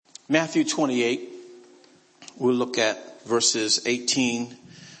Matthew 28, we'll look at verses 18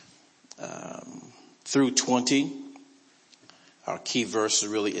 through 20. Our key verse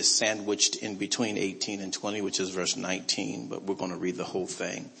really is sandwiched in between 18 and 20, which is verse 19, but we're going to read the whole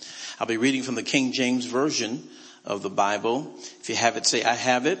thing. I'll be reading from the King James Version of the Bible. If you have it, say, I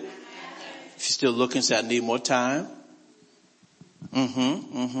have it. If you're still looking, say, I need more time.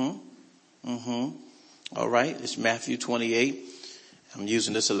 All right, it's Matthew 28. I'm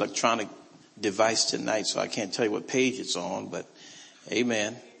using this electronic device tonight, so I can't tell you what page it's on, but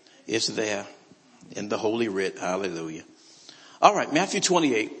amen. It's there in the Holy Writ. Hallelujah. All right, Matthew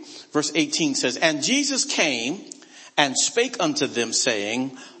 28, verse 18 says, And Jesus came and spake unto them,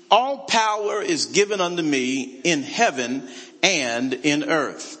 saying, All power is given unto me in heaven and in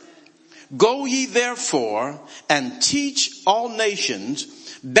earth. Go ye therefore and teach all nations,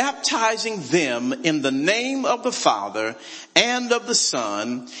 baptizing them in the name of the Father and of the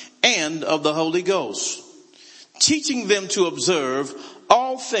Son and of the Holy Ghost, teaching them to observe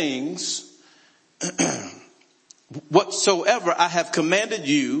all things whatsoever I have commanded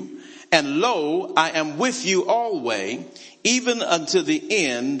you, and lo, I am with you always, even unto the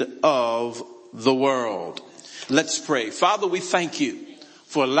end of the world. Let's pray. Father, we thank you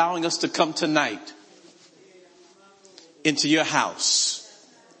for allowing us to come tonight into your house.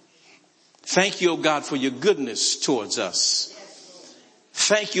 Thank you, O God, for your goodness towards us.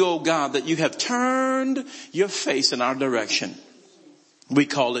 Thank you, O God, that you have turned your face in our direction. We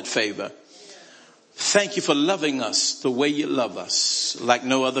call it favor. Thank you for loving us the way you love us, like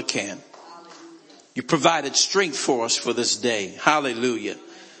no other can. You provided strength for us for this day. Hallelujah.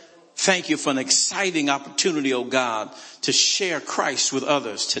 Thank you for an exciting opportunity, oh God, to share Christ with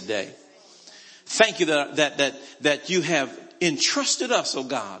others today. Thank you that you have entrusted us, oh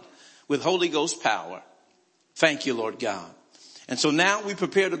God, with Holy Ghost power. Thank you, Lord God. And so now we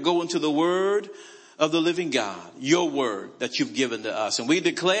prepare to go into the word of the living God, your word that you've given to us. And we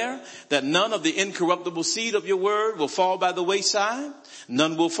declare that none of the incorruptible seed of your word will fall by the wayside.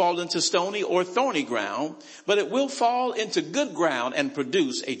 None will fall into stony or thorny ground, but it will fall into good ground and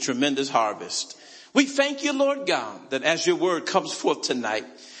produce a tremendous harvest. We thank you, Lord God, that as your word comes forth tonight,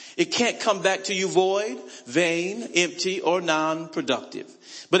 it can't come back to you void, vain, empty, or non-productive,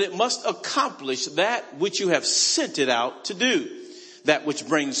 but it must accomplish that which you have sent it out to do, that which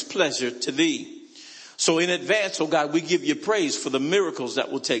brings pleasure to thee. So in advance, oh God, we give you praise for the miracles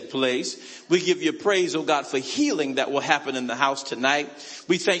that will take place. We give you praise, oh God, for healing that will happen in the house tonight.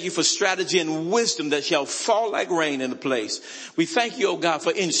 We thank you for strategy and wisdom that shall fall like rain in the place. We thank you, oh God,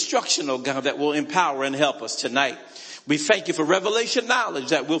 for instruction, oh God, that will empower and help us tonight. We thank you for revelation knowledge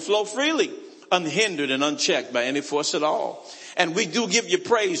that will flow freely, unhindered and unchecked by any force at all. And we do give you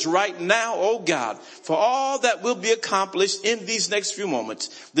praise right now, oh God, for all that will be accomplished in these next few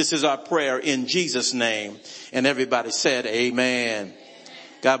moments. This is our prayer in Jesus' name. And everybody said amen.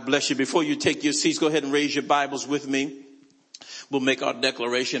 God bless you. Before you take your seats, go ahead and raise your Bibles with me. We'll make our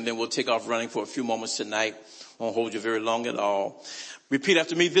declaration, then we'll take off running for a few moments tonight. Won't hold you very long at all. Repeat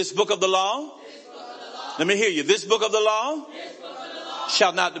after me. This book of the law. Let me hear you. This book of the law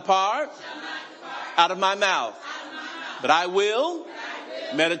shall not depart out of my mouth, but I will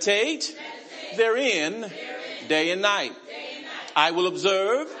meditate therein day and night. I will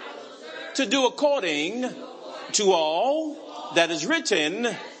observe to do according to all that is written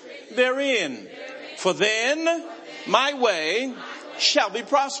therein. For then my way shall be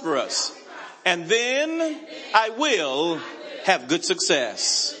prosperous, and then I will have good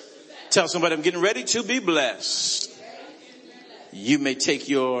success. Tell somebody I'm getting ready to be blessed. You may take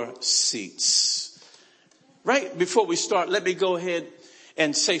your seats. Right before we start, let me go ahead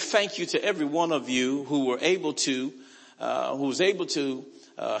and say thank you to every one of you who were able to,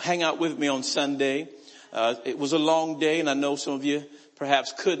 hang out with me on Sunday. It was a long day, and I know some of you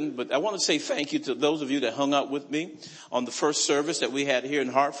perhaps couldn't, but I want to say thank you to those of you that hung out with me on the first service that we had here in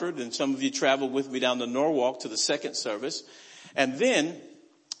Hartford, and some of you traveled with me down to Norwalk to the second service. And then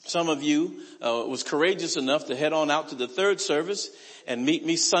some of you was courageous enough to head on out to the third service and meet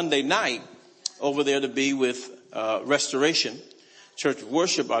me Sunday night over there to be with Restoration Church of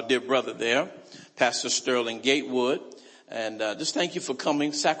Worship, our dear brother there, Pastor Sterling Gatewood. And just thank you for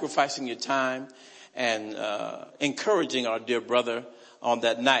coming, sacrificing your time, and encouraging our dear brother on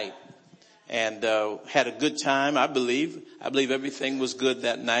that night. And had a good time, I believe. I believe everything was good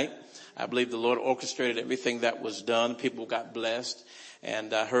that night. I believe the Lord orchestrated everything that was done. People got blessed.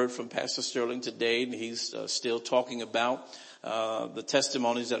 And I heard from Pastor Sterling today, and he's still talking about the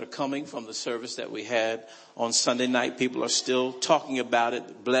testimonies that are coming from the service that we had on Sunday night. People are still talking about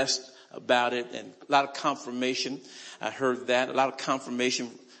it, blessed about it, and a lot of confirmation. I heard that, a lot of confirmation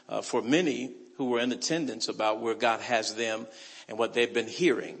for many who were in attendance about where God has them and what they've been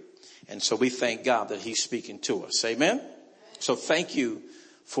hearing. And so we thank God that he's speaking to us. Amen. So thank you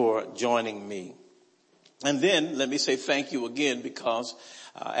for joining me. And then let me say thank you again, because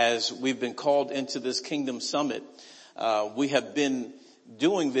as we've been called into this Kingdom Summit, we have been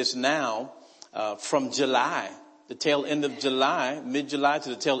doing this now from July, the tail end of July, mid-July to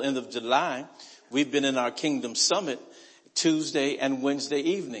the tail end of July. We've been in our Kingdom Summit Tuesday and Wednesday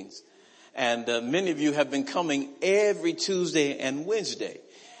evenings. And many of you have been coming every Tuesday and Wednesday.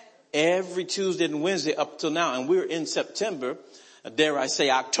 Every Tuesday and Wednesday up till now. And we're in September. Dare I say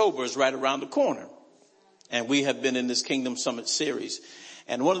October is right around the corner. And we have been in this Kingdom Summit series.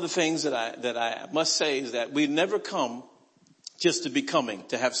 And one of the things that I must say is that we never come just to be coming,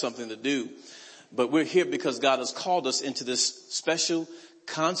 to have something to do. But we're here because God has called us into this special,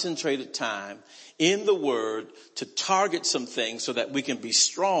 concentrated time in the Word to target some things so that we can be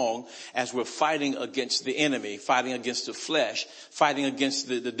strong as we're fighting against the enemy, fighting against the flesh, fighting against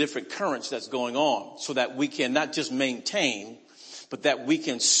the different currents that's going on, so that we can not just maintain, but that we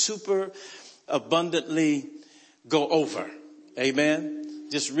can super abundantly go over. Amen.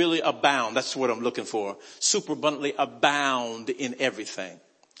 Just really abound. That's what I'm looking for. Super abundantly abound in everything.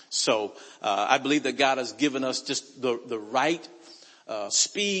 So I believe that God has given us just the right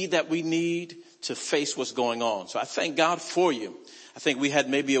speed that we need to face what's going on. So I thank God for you. I think we had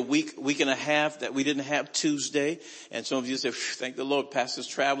maybe a week and a half that we didn't have Tuesday. And some of you said, thank the Lord, Pastor's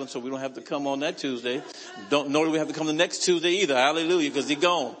traveling, so we don't have to come on that Tuesday. Nor do we have to come the next Tuesday either. Hallelujah, because he's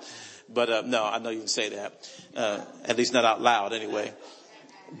gone. But no, I know you can say that. At least not out loud anyway.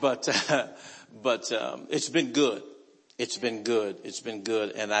 But it's been good. It's been good. It's been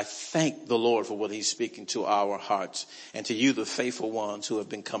good. And I thank the Lord for what he's speaking to our hearts. And to you, the faithful ones who have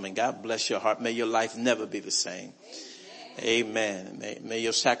been coming. God bless your heart. May your life never be the same. Amen. May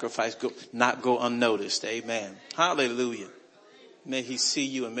your sacrifice not go unnoticed. Amen. Hallelujah. May he see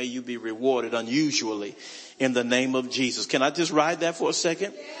you and may you be rewarded unusually in the name of Jesus. Can I just ride that for a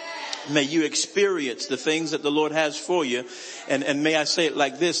second? May you experience the things that the Lord has for you. And may I say it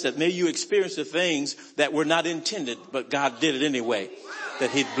like this, that may you experience the things that were not intended, but God did it anyway. That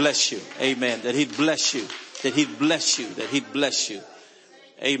he'd bless you. Amen. That he'd bless you. That he'd bless you. That he'd bless you.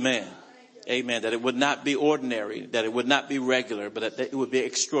 Amen. Amen. That it would not be ordinary. That it would not be regular, but that it would be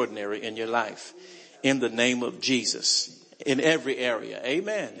extraordinary in your life. In the name of Jesus. In every area.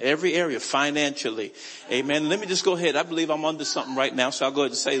 Amen. Every area financially. Amen. Let me just go ahead. I believe I'm onto something right now, so I'll go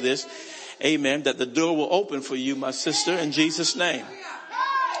ahead and say this. Amen. That the door will open for you, my sister, in Jesus' name.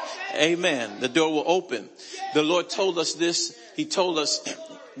 Amen. The door will open. The Lord told us this. He told us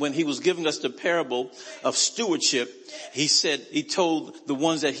when he was giving us the parable of stewardship, he said, he told the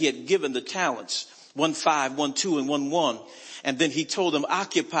ones that he had given the talents, 1 5, 1 2, and 1 1. And then he told them,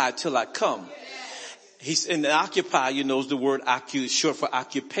 occupy till I come. He's in the occupy, you know, is the word short for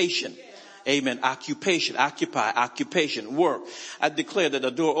occupation. Amen. Occupation, occupy, occupation, work. I declare that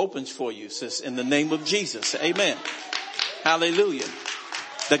the door opens for you, sis, in the name of Jesus. Amen. Hallelujah.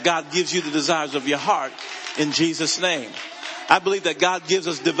 That God gives you the desires of your heart in Jesus' name. I believe that God gives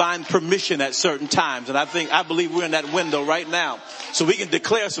us divine permission at certain times. And I believe we're in that window right now. So we can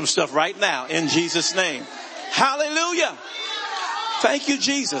declare some stuff right now in Jesus' name. Hallelujah. Thank you,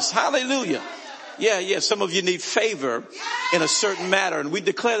 Jesus. Hallelujah. Yeah. Some of you need favor in a certain matter, and we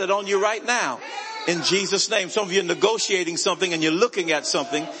declare that on you right now in Jesus' name. Some of you are negotiating something and you're looking at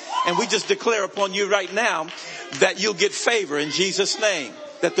something, and we just declare upon you right now that you'll get favor in Jesus' name,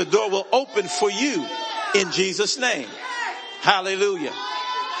 that the door will open for you in Jesus' name. Hallelujah.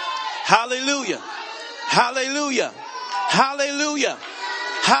 Hallelujah. Hallelujah. Hallelujah.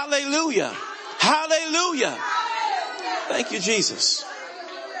 Hallelujah. Hallelujah. Thank you, Jesus.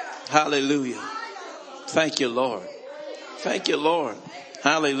 Hallelujah. Thank you, Lord. Thank you, Lord.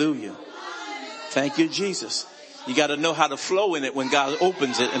 Hallelujah. Thank you, Jesus. You got to know how to flow in it when God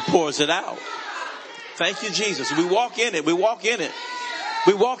opens it and pours it out. Thank you, Jesus. We walk in it. We walk in it.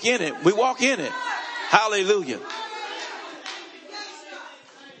 We walk in it. We walk in it. Hallelujah.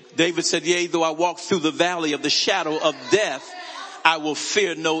 David said, yea, though I walk through the valley of the shadow of death, I will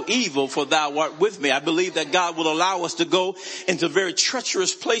fear no evil, for thou art with me. I believe that God will allow us to go into very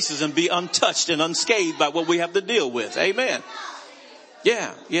treacherous places and be untouched and unscathed by what we have to deal with. Amen.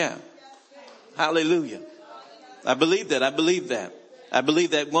 Yeah. Hallelujah. I believe that. I believe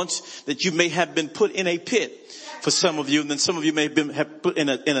that once that you may have been put in a pit for some of you, and then some of you may have put in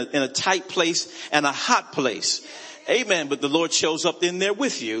a tight place and a hot place. Amen. But the Lord shows up in there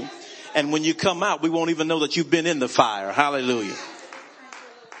with you. And when you come out, we won't even know that you've been in the fire. Hallelujah.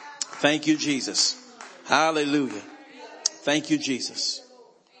 Thank you, Jesus. Hallelujah. Thank you, Jesus.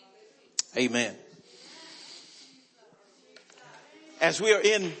 Amen. As we are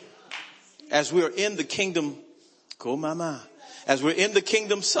in the Kingdom, as we're in the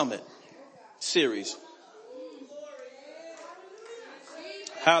Kingdom Summit series.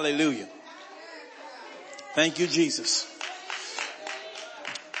 Hallelujah. Thank you, Jesus.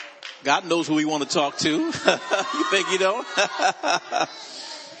 God knows who we want to talk to. You think you don't?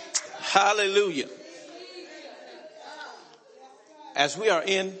 Hallelujah. As we are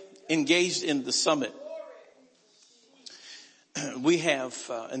engaged in the summit, we have,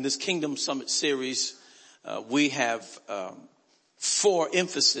 in this Kingdom Summit series, we have 4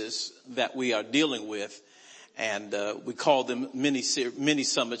 emphases that we are dealing with. And we call them mini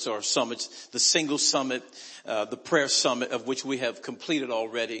summits or summits. The single summit, the prayer summit, of which we have completed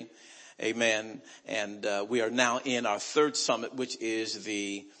already. Amen. And we are now in our 3rd summit, which is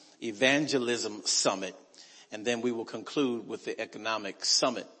the evangelism summit. And then we will conclude with the economic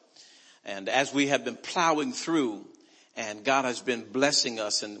summit. And as we have been plowing through, and God has been blessing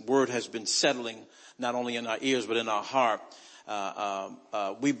us, and word has been settling not only in our ears but in our heart,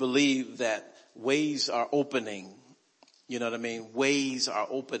 we believe that ways are opening. You know what I mean? Ways are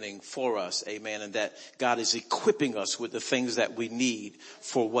opening for us. Amen. And that God is equipping us with the things that we need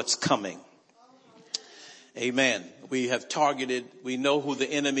for what's coming. Amen. We have targeted, we know who the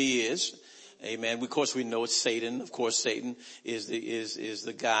enemy is. Amen. Of course, we know it's Satan. Of course, Satan is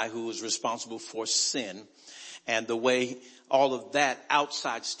the guy who is responsible for sin. And the way all of that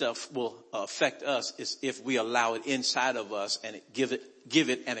outside stuff will affect us is if we allow it inside of us and give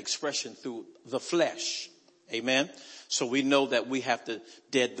it an expression through the flesh. Amen. So we know that we have to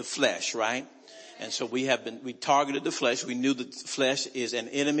dead the flesh, right? And so we targeted the flesh. We knew that the flesh is an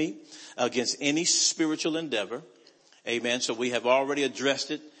enemy against any spiritual endeavor. Amen. So we have already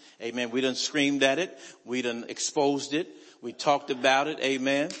addressed it. Amen. We done screamed at it. We done exposed it. We talked about it.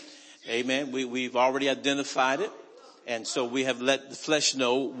 Amen. Amen. We've already identified it. And so we have let the flesh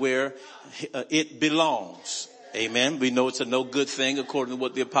know where it belongs. Amen. We know it's a no good thing according to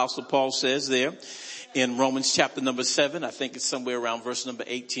what the Apostle Paul says there in Romans chapter number 7. I think it's somewhere around verse number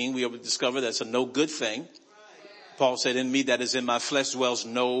 18. We already discovered that's a no good thing. Paul said, in me that is in my flesh dwells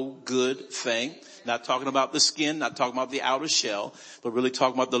no good thing. Not talking about the skin, not talking about the outer shell, but really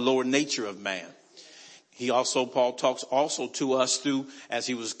talking about the lower nature of man. Paul talks also to us through, as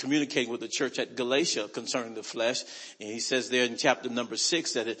he was communicating with the church at Galatia concerning the flesh. And he says there in chapter number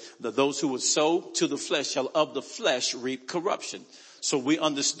 6 that those who would sow to the flesh shall of the flesh reap corruption. So we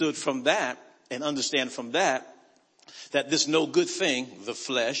understood from that and understand from that this no good thing, the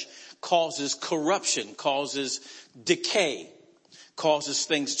flesh, causes corruption, causes decay, causes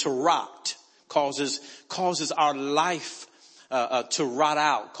things to rot, causes our life to rot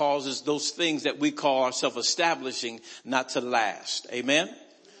out, causes those things that we call ourselves establishing not to last. Amen.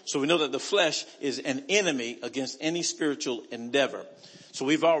 So we know that the flesh is an enemy against any spiritual endeavor. So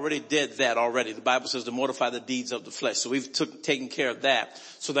we've already did that already. The Bible says to mortify the deeds of the flesh. So we've taken care of that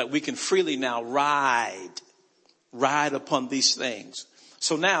so that we can freely now ride upon these things.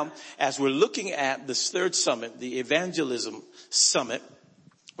 So now, as we're looking at this 3rd summit, the evangelism summit,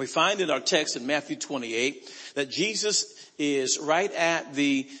 we find in our text in Matthew 28 that Jesus is right at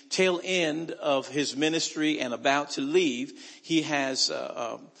the tail end of his ministry and about to leave. He has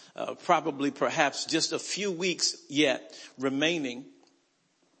perhaps just a few weeks yet remaining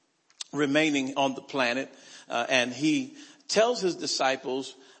on the planet, and he tells his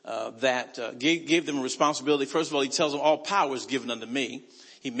disciples that gave them a responsibility. First of all, he tells them all power is given unto me.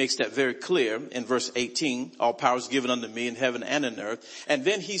 He makes that very clear in verse 18. All power is given unto me in heaven and in earth. And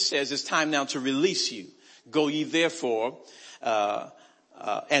then he says, it's time now to release you. Go ye therefore,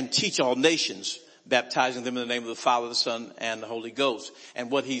 and teach all nations, baptizing them in the name of the Father, the Son, and the Holy Ghost. And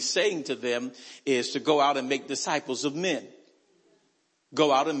what he's saying to them is to go out and make disciples of men.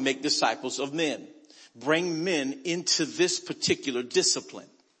 Go out and make disciples of men. Bring men into this particular discipline.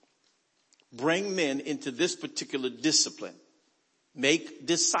 Bring men into this particular discipline. Make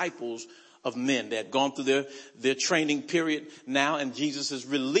disciples of men. They had gone through their training period now, and Jesus is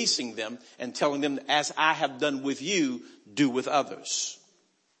releasing them and telling them, as I have done with you, do with others.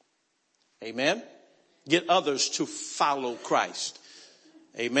 Amen. Get others to follow Christ.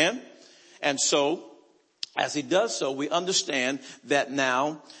 Amen. And so, as he does so, we understand that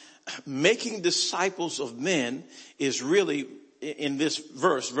now making disciples of men is really, in this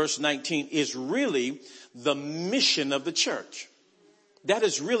verse 19, is really the mission of the church. That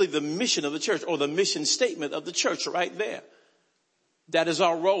is really the mission of the church, or the mission statement of the church right there. That is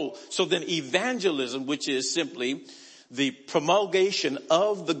our role. So then evangelism, which is simply the promulgation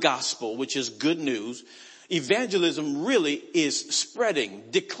of the gospel, which is good news. Evangelism really is spreading,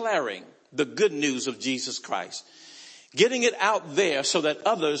 declaring the good news of Jesus Christ. Getting it out there so that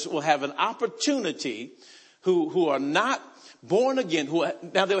others will have an opportunity who are not born again,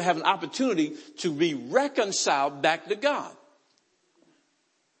 now they'll have an opportunity to be reconciled back to God.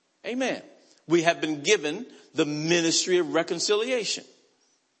 Amen. We have been given the ministry of reconciliation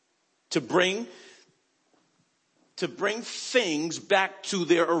to bring things back to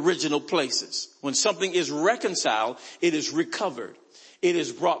their original places. When something is reconciled, it is recovered. It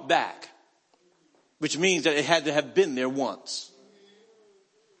is brought back, which means that it had to have been there once.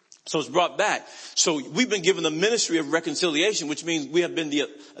 So it's brought back. So we've been given the ministry of reconciliation, which means we have been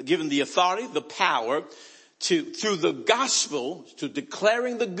given the authority, the power through the gospel, to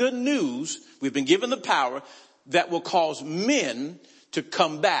declaring the good news. We've been given the power that will cause men to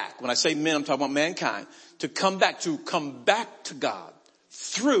come back. When I say men, I'm talking about mankind. To come back to God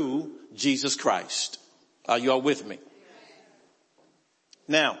through Jesus Christ. Are you all with me?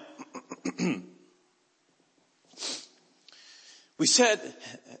 Now, we said,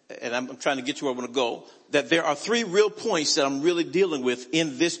 and I'm trying to get to where I want to go, that there are 3 real points that I'm really dealing with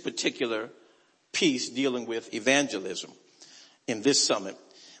in this particular piece, dealing with evangelism in this summit.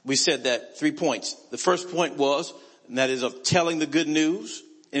 We said that 3 points. The first point was, and that is of telling the good news.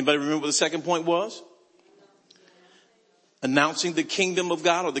 Anybody remember what the second point was? Announcing the kingdom of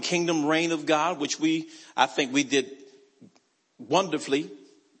God, or the kingdom reign of God, which I think we did wonderfully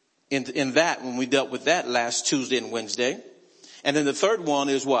in that when we dealt with that last Tuesday and Wednesday. And then the third one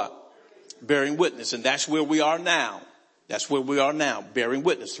is what? Bearing witness. And that's where we are now. That's where we are now, bearing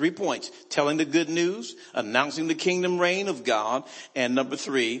witness. 3 points: telling the good news, announcing the kingdom reign of God, and number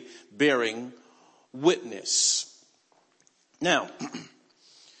 3, bearing witness. Now,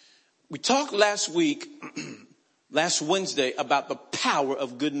 we talked last Wednesday, about the power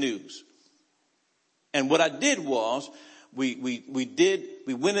of good news. And what I did was, we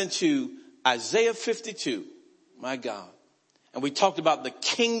went into Isaiah 52, my God, and we talked about the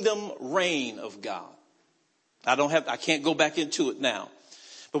kingdom reign of God. I can't go back into it now.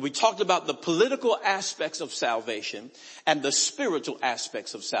 But we talked about the political aspects of salvation and the spiritual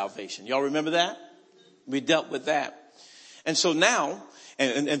aspects of salvation. Y'all remember that? We dealt with that. And so now,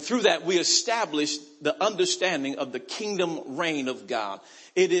 and through that, we established the understanding of the kingdom reign of God.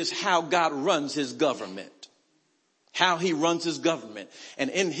 It is how God runs his government. How he runs his government.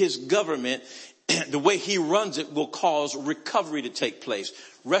 And in his government, the way he runs it will cause recovery to take place,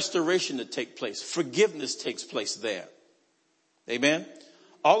 restoration to take place, forgiveness takes place there. Amen.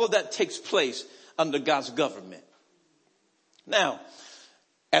 All of that takes place under God's government. Now,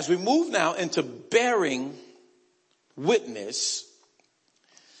 as we move now into bearing witness,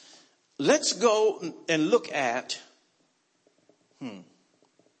 let's go and look at,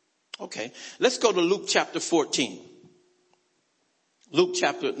 let's go to Luke chapter 14. Luke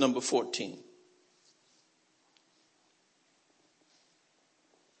chapter number 14.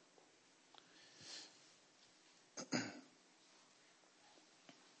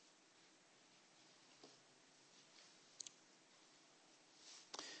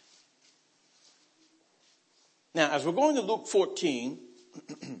 Now, as we're going to Luke 14,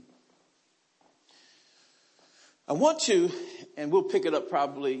 I want to, and we'll pick it up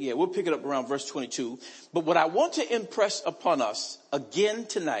around verse 22. But what I want to impress upon us again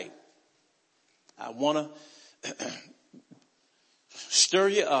tonight, I want to stir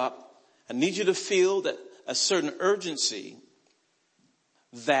you up. I need you to feel that a certain urgency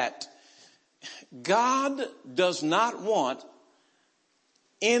that God does not want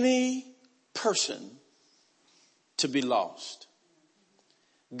any person to be lost.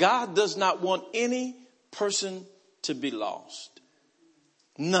 God does not want any person to be lost.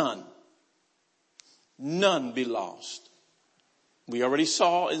 None be lost. We already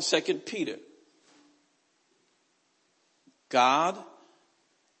saw in 2 Peter. God,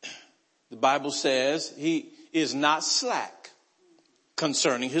 the Bible says, he is not slack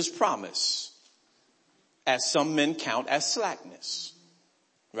concerning his promise, as some men count as slackness.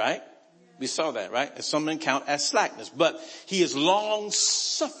 Right? We saw that, right? As some men count as slackness. But he is long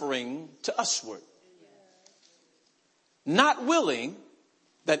suffering to usward, not willing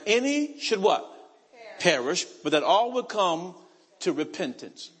that any should what? Perish, but that all would come to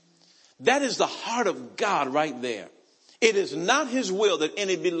repentance. That is the heart of God right there. It is not his will that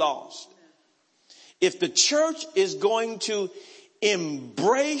any be lost. If the church is going to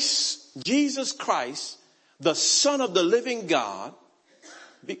embrace Jesus Christ, the Son of the living God,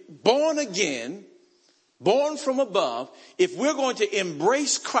 born again, born from above, if we're going to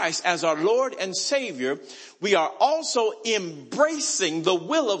embrace Christ as our Lord and Savior, we are also embracing the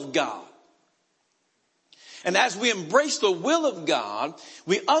will of God. And as we embrace the will of God,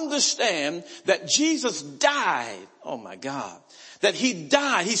 we understand that Jesus died. Oh my God. That he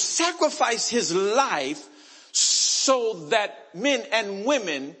died. He sacrificed his life so that men and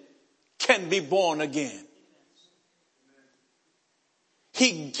women can be born again.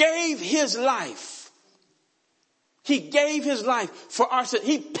 He gave his life. He gave his life for our sin.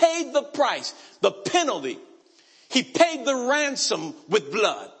 He paid the price, the penalty. He paid the ransom with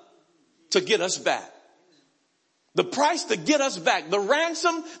blood to get us back. The price to get us back, the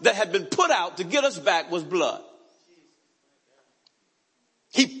ransom that had been put out to get us back was blood.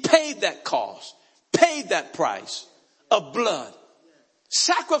 He paid that cost, paid that price of blood,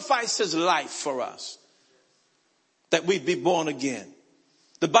 sacrificed his life for us that we'd be born again.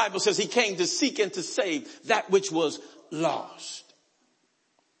 The Bible says he came to seek and to save that which was lost.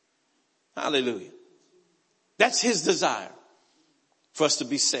 Hallelujah. That's his desire for us to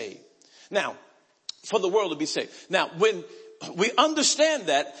be saved. Now, for the world to be saved. Now, when we understand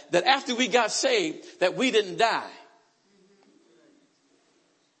that after we got saved, that we didn't die.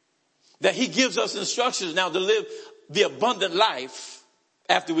 That he gives us instructions now to live the abundant life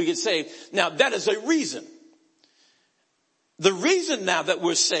after we get saved. Now, that is a reason. The reason now that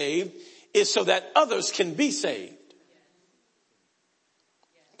we're saved is so that others can be saved.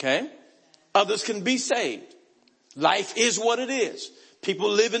 Okay? Others can be saved. Life is what it is. People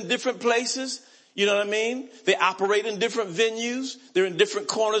live in different places. You know what I mean? They operate in different venues. They're in different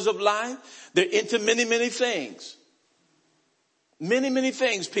corners of life. They're into many, many things. Many, many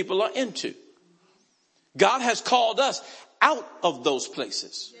things people are into. God has called us out of those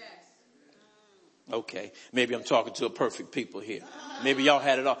places. Okay, maybe I'm talking to a perfect people here. Maybe y'all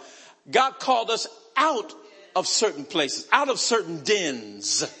had it all. God called us out of certain places, out of certain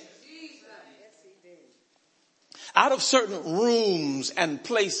dens, out of certain rooms and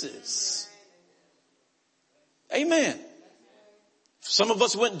places. Amen. Some of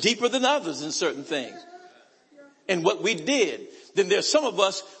us went deeper than others in certain things. And what we did. Then there's some of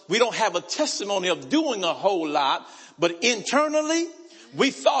us, we don't have a testimony of doing a whole lot, but internally,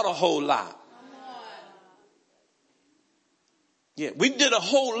 we thought a whole lot. Yeah, we did a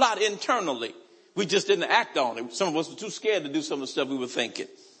whole lot internally. We just didn't act on it. Some of us were too scared to do some of the stuff we were thinking.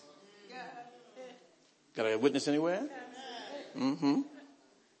 Got a witness anywhere? Mm-hmm.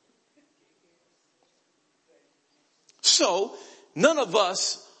 So, none of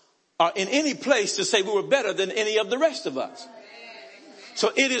us are in any place to say we were better than any of the rest of us. So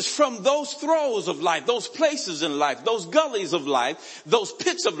it is from those throes of life, those places in life, those gullies of life, those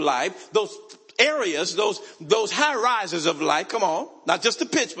pits of life, those areas, those high rises of life. Come on. Not just the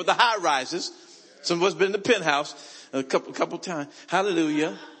pits, but the high rises. Some of us been in the penthouse a couple times.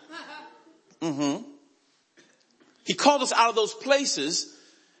 Hallelujah. Mm-hmm. He called us out of those places.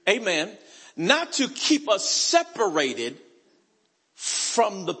 Amen. Not to keep us separated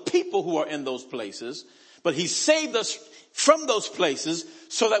from the people who are in those places, but he saved us from those places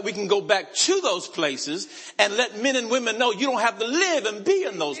so that we can go back to those places and let men and women know you don't have to live and be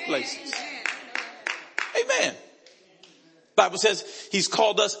in those places. Amen. Bible says he's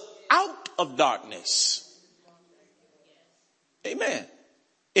called us out of darkness. Amen.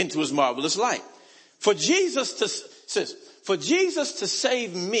 Into his marvelous light. For Jesus to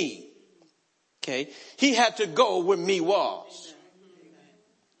save me, okay, he had to go where me was.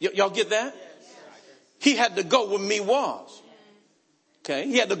 Y'all get that? He had to go where me was. Okay.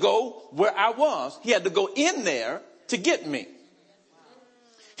 He had to go where I was. He had to go in there to get me.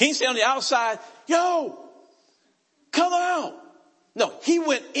 He didn't say on the outside, yo, come out. No, he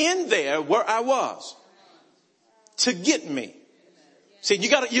went in there where I was to get me. See, you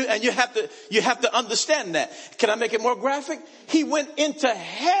have to understand that. Can I make it more graphic? He went into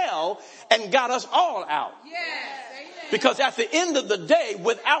hell and got us all out. Because at the end of the day,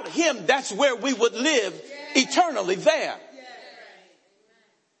 without him, that's where we would live eternally there.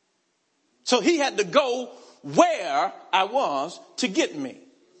 So he had to go where I was to get me.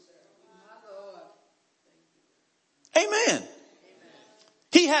 Amen.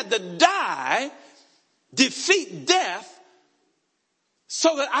 He had to die, defeat death,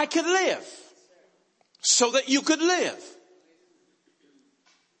 so that I could live. So that you could live.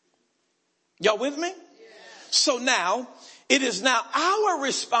 Y'all with me? So now, it is now our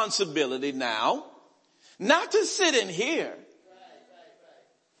responsibility now, not to sit in here,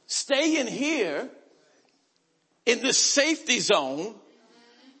 stay in here, in the safety zone,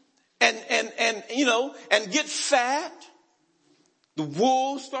 and get fat. The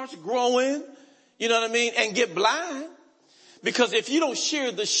wool starts growing, you know what I mean, and get blind. Because if you don't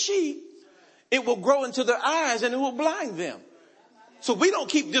shear the sheep, it will grow into their eyes and it will blind them. So we don't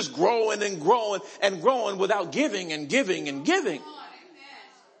keep just growing and growing and growing without giving and giving and giving.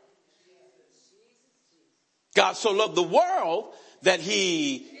 God so loved the world that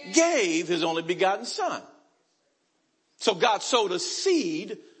he gave his only begotten son. So God sowed a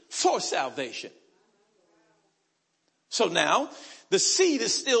seed for salvation. So now the seed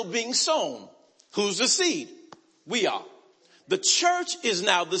is still being sown. Who's the seed? We are. The church is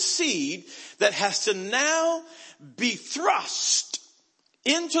now the seed that has to now be thrust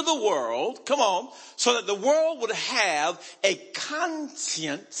into the world, come on, so that the world would have a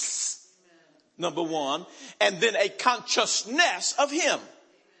conscience, number one, and then a consciousness of him.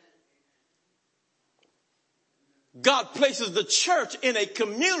 God places the church in a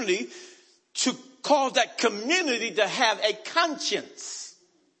community to cause that community to have a conscience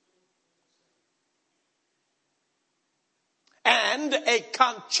and a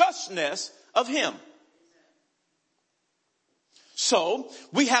consciousness of him. So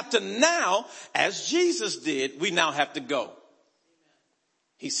we have to now, as Jesus did, we now have to go.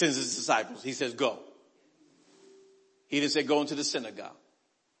 He sends his disciples. He says, go. He didn't say go into the synagogue.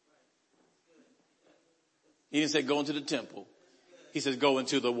 He didn't say go into the temple. He says go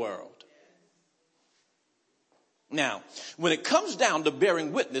into the world. Now, when it comes down to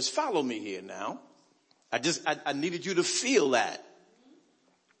bearing witness, follow me here now. I needed you to feel that.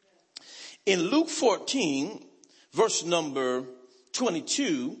 In Luke 14, verse number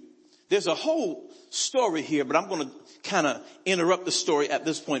 22, there's a whole story here, but I'm going to kind of interrupt the story at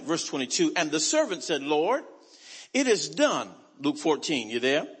this point. Verse 22, and the servant said, Lord, it is done. Luke 14, you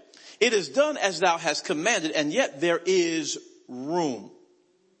there? It is done as thou hast commanded, and yet there is room.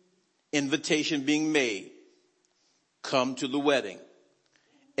 Invitation being made. Come to the wedding.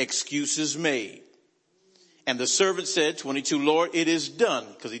 Excuses made. And the servant said, 22, Lord, it is done,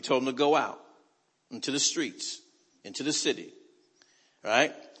 because he told him to go out into the streets, into the city.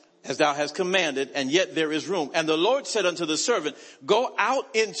 Right? As thou hast commanded, and yet there is room. And the Lord said unto the servant, go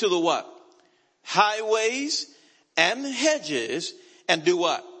out into the what? Highways and hedges, and do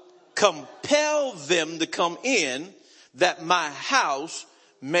what? Compel them to come in, that my house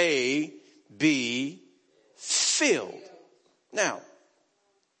may be filled. Now,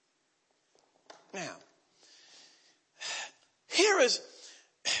 here is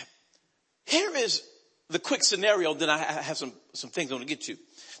the quick scenario. Then I have some things I want to get to.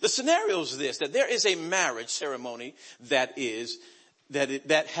 The scenario is this, that there is a marriage ceremony that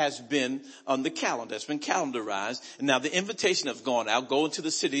has been on the calendar. It's been calendarized. And now the invitation has gone out. Go into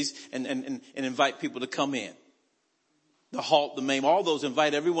the cities and invite people to come in. The halt, the maim, all those,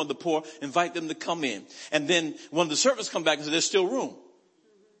 invite everyone, the poor, invite them to come in. And then when the servants come back and say, there's still room.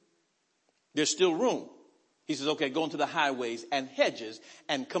 There's still room. He says, okay, go into the highways and hedges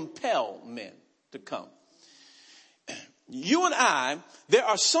and compel men to come. You and I, there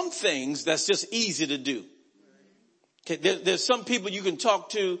are some things that's just easy to do. Okay, there's some people you can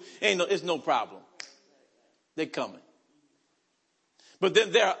talk to, it's no problem. They're coming. But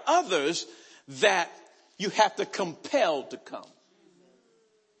then there are others that you have to compel to come.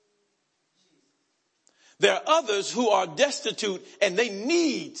 There are others who are destitute and they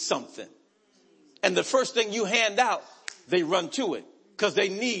need something. And the first thing you hand out, they run to it because they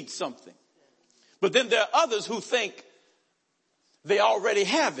need something. But then there are others who think they already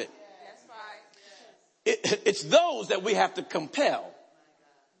have it. It's those that we have to compel.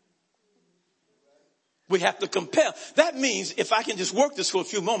 We have to compel. That means, if I can just work this for a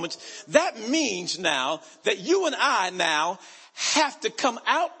few moments, that means now that you and I now have to come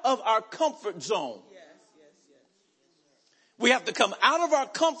out of our comfort zone. We have to come out of our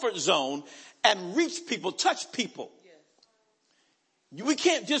comfort zone and reach people, touch people. We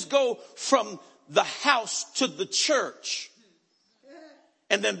can't just go from the house to the church.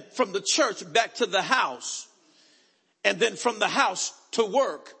 And then from the church back to the house. And then from the house to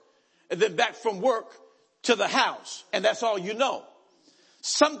work. And then back from work to the house. And that's all you know.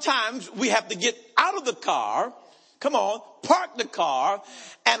 Sometimes we have to get out of the car. Come on, park the car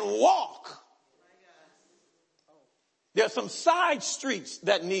and walk. There are some side streets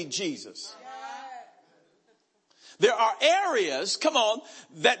that need Jesus. There are areas, come on,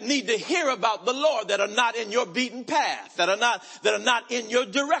 that need to hear about the Lord that are not in your beaten path, that are not in your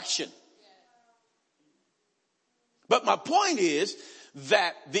direction. But my point is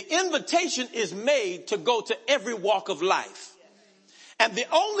that the invitation is made to go to every walk of life. And the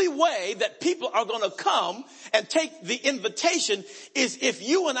only way that people are going to come and take the invitation is if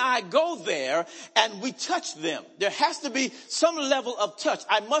you and I go there and we touch them. There has to be some level of touch.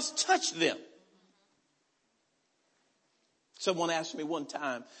 I must touch them. Someone asked me one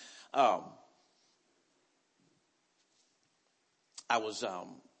time, I was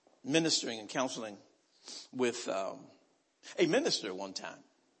ministering and counseling with a minister one time.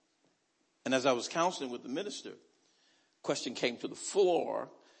 And as I was counseling with the minister, question came to the floor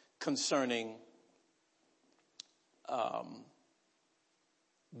concerning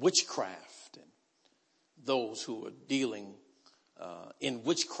witchcraft and those who are dealing in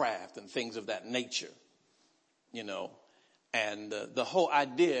witchcraft and things of that nature, you know. And the whole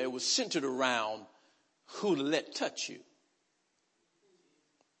idea was centered around who to let touch you.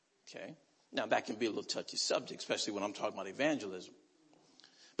 Okay. Now that can be a little touchy subject, especially when I'm talking about evangelism.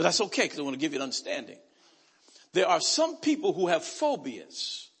 But that's okay, because I want to give you an understanding. There are some people who have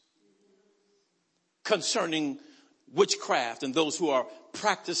phobias concerning witchcraft and those who are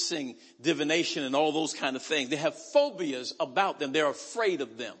practicing divination and all those kind of things. They have phobias about them. They're afraid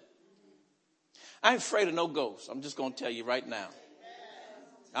of them. I ain't afraid of no ghosts. I'm just going to tell you right now.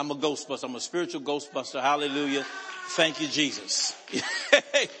 I'm a ghostbuster. I'm a spiritual ghostbuster. Hallelujah. Thank you, Jesus.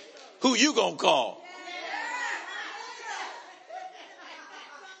 Who you going to call?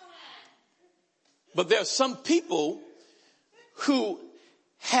 But there are some people who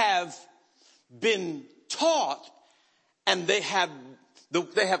have been taught and they have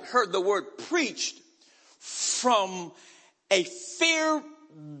heard the word preached from a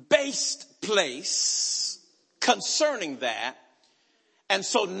fear-based place concerning that. And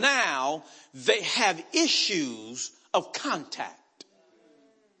so now they have issues of contact.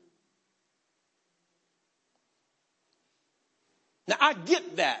 Now I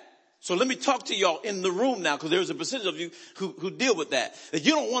get that. So let me talk to y'all in the room now, because there's a percentage of you who deal with that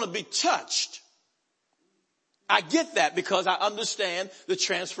you don't want to be touched. I get that, because I understand the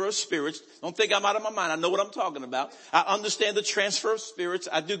transfer of spirits. Don't think I'm out of my mind. I know what I'm talking about. I understand the transfer of spirits.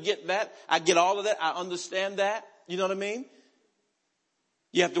 I do get that. I get all of that. I understand that. You know what I mean?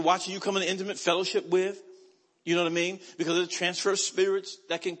 You have to watch who you come into intimate fellowship with. You know what I mean? Because of the transfer of spirits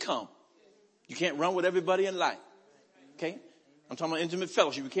that can come. You can't run with everybody in life. Okay? I'm talking about intimate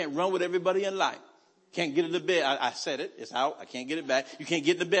fellowship. You can't run with everybody in life. Can't get into bed. I said it. It's out. I can't get it back. You can't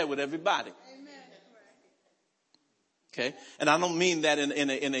get into bed with everybody. Okay. And I don't mean that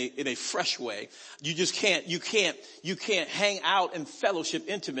in a fresh way. You just can't hang out and fellowship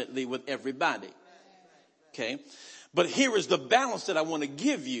intimately with everybody. Okay. But here is the balance that I want to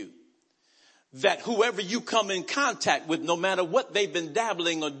give you. That whoever you come in contact with, no matter what they've been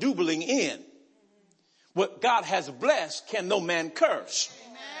dabbling or doobling in, what God has blessed can no man curse.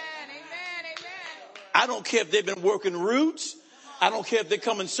 Amen, amen, amen. I don't care if they've been working roots. I don't care if they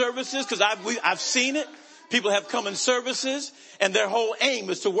come in services, because I've seen it. People have come in services and their whole aim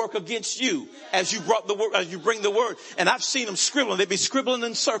is to work against you as you brought the word, as you bring the word. And I've seen them scribbling. They'd be scribbling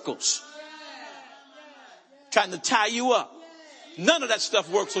in circles, trying to tie you up. None of that stuff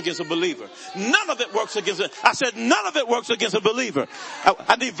works against a believer. None of it works against I said none of it works against a believer.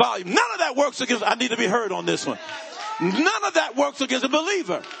 I need volume. None of that works against, I need to be heard on this one. None of that works against a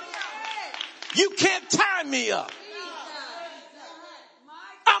believer. You can't tie me up.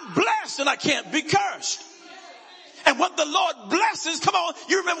 I'm blessed and I can't be cursed. And what the Lord blesses, come on,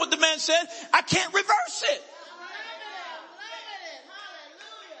 you remember what the man said? I can't reverse it.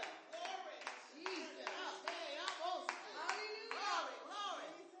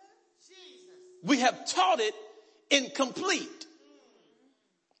 We have taught it incomplete.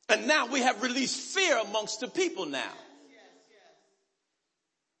 And now we have released fear amongst the people now.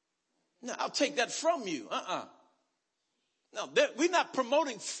 Now, I'll take that from you. No, we're not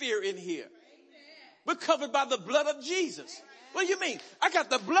promoting fear in here. We're covered by the blood of Jesus. What do you mean? I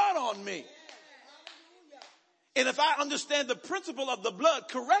got the blood on me. And if I understand the principle of the blood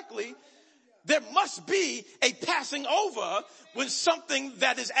correctly, there must be a passing over when something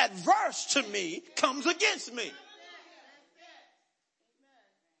that is adverse to me comes against me.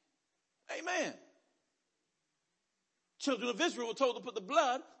 Amen. Children of Israel were told to put the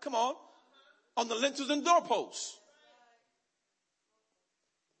blood, come on the lintels and doorposts.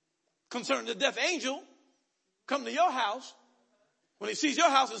 Concerning the death angel, come to your house. When he sees your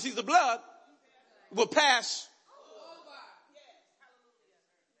house and sees the blood, it will pass.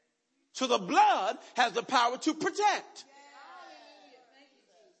 So the blood has the power to protect.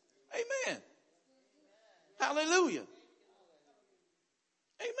 Amen. Hallelujah.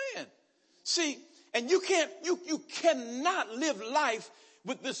 Amen. See, and you cannot live life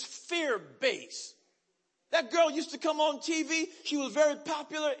with this fear base. That girl used to come on TV. She was very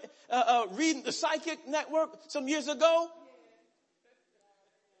popular, reading the Psychic Network some years ago.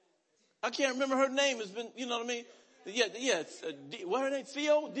 I can't remember her name. It's been, you know what I mean? Yeah. What her name?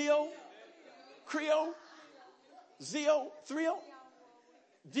 Dio? Creo? Zio? Trio?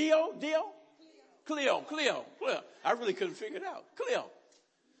 Dio? Cleo. I really couldn't figure it out. Cleo.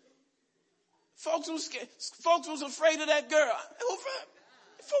 Folks was scared. Folks was afraid of that girl.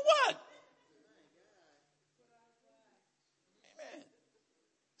 For what? Amen.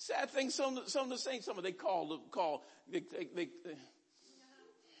 Sad thing, some of the saints, they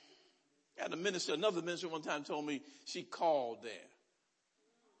had another minister one time told me she called the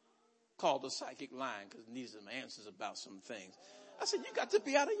psychic line because needed some answers about some things. I said, you got to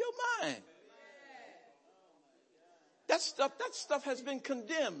be out of your mind. That stuff has been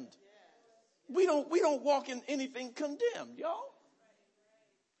condemned. We don't walk in anything condemned, y'all.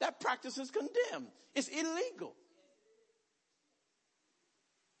 That practice is condemned. It's illegal.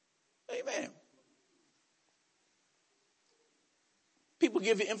 Amen. People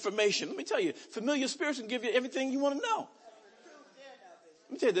give you information. Let me tell you, familiar spirits can give you everything you want to know.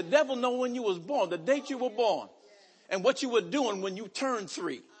 Let me tell you, the devil knows when you was born, the date you were born, and what you were doing when you turned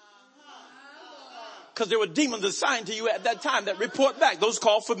 3. Because there were demons assigned to you at that time that report back. Those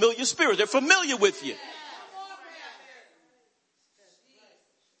called familiar spirits. They're familiar with you.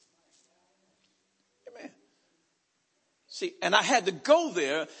 Amen. See, and I had to go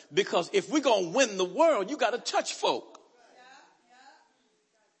there because if we're going to win the world, you got to touch folk.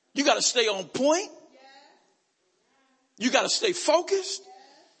 You got to stay on point. You got to stay focused.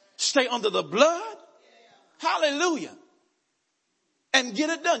 Stay under the blood. Hallelujah. And get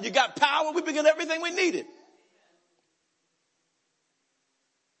it done. You got power. We begin everything we needed.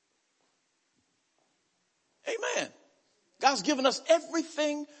 Amen. God's given us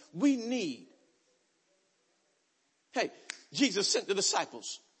everything we need. Hey, Jesus sent the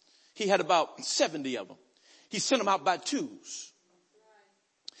disciples. He had about 70 of them. He sent them out by twos.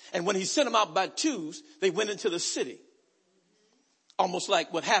 And when he sent them out by twos, they went into the city. Almost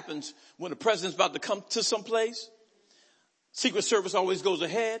like what happens when the president's about to come to some place. Secret Service always goes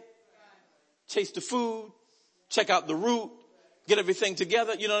ahead, chase the food, check out the route, get everything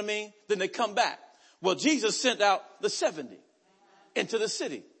together, you know what I mean? Then they come back. Well, Jesus sent out the 70 into the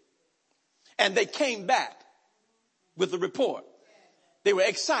city. And they came back with the report. They were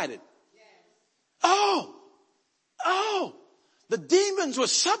excited. Oh, the demons were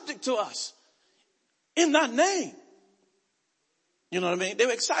subject to us in thy name. You know what I mean? They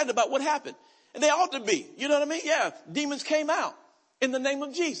were excited about what happened. And they ought to be. You know what I mean? Yeah, demons came out in the name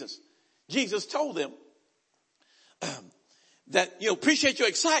of Jesus. Jesus told them that, appreciate your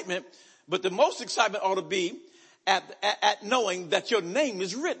excitement, but the most excitement ought to be at knowing that your name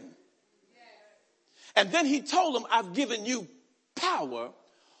is written. And then he told them, I've given you power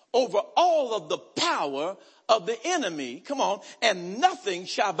over all of the power of the enemy. Come on. And nothing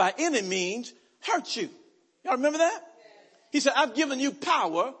shall by any means hurt you. Y'all remember that? He said, I've given you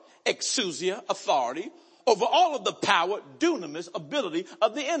power, exousia, authority, over all of the power, dunamis, ability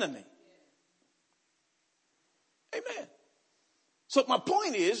of the enemy. Amen. So my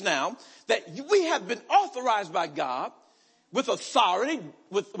point is now that we have been authorized by God with authority,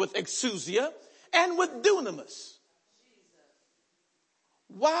 with exousia, and with dunamis.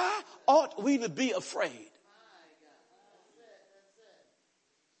 Why ought we to be afraid?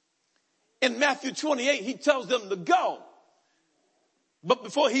 In Matthew 28, he tells them to go. But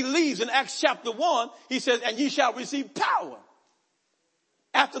before he leaves in Acts chapter 1, he says, and ye shall receive power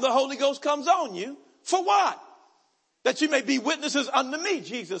after the Holy Ghost comes on you. For what? That you may be witnesses unto me,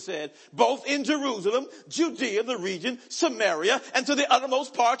 Jesus said, both in Jerusalem, Judea, the region, Samaria, and to the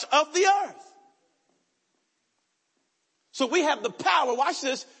uttermost parts of the earth. So we have the power, watch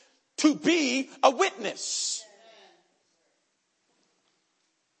this, to be a witness.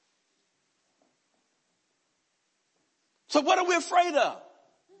 So what are we afraid of?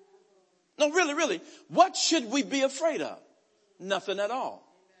 No, really. What should we be afraid of? Nothing at all.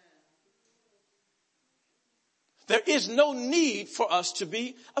 There is no need for us to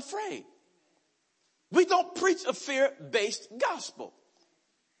be afraid. We don't preach a fear-based gospel.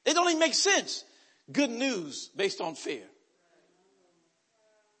 It don't even make sense. Good news based on fear.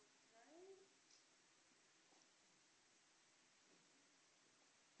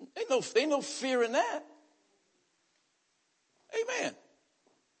 Ain't no fear in that. Amen.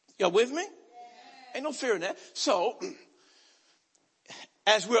 Y'all with me? Ain't no fear in that. So,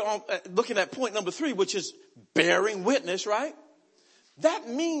 as we're looking at point number 3, which is bearing witness, right? That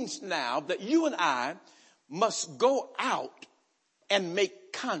means now that you and I must go out and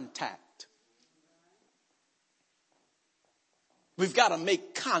make contact. We've got to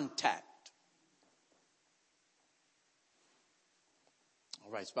make contact.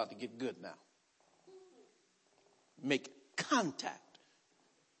 All right, it's about to get good now. Make contact.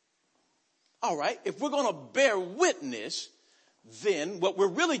 All right, if we're going to bear witness, then what we're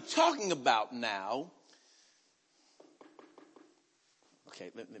really talking about now,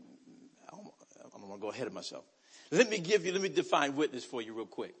 okay, I'm going to go ahead of myself. Let me define witness for you real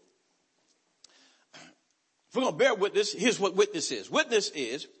quick. If we're going to bear witness, here's what witness is. Witness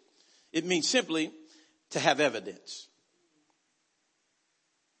is, it means simply to have evidence.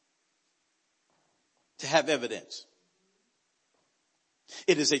 To have evidence.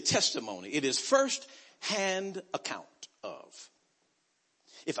 It is a testimony. It is first-hand account of.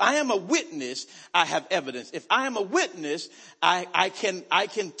 If I am a witness, I have evidence. If I am a witness, I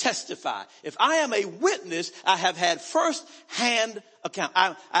can testify. If I am a witness, I have had first-hand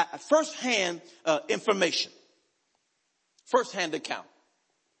account, first-hand information. First-hand account.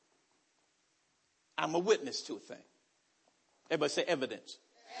 I'm a witness to a thing. Everybody say evidence.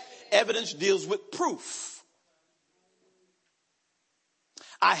 Evidence deals with proof.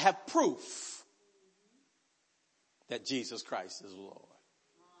 I have proof that Jesus Christ is Lord.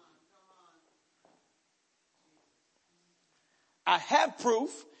 I have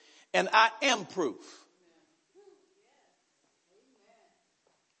proof and I am proof.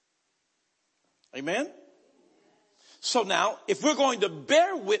 Amen? So now, if we're going to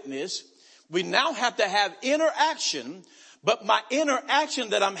bear witness, we now have to have interaction, but my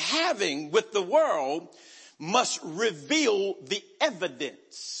interaction that I'm having with the world must reveal the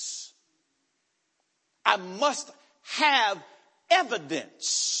evidence. I must have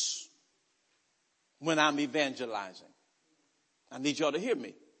evidence when I'm evangelizing. I need y'all to hear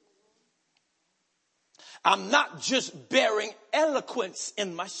me. I'm not just bearing eloquence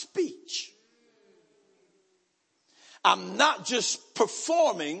in my speech. I'm not just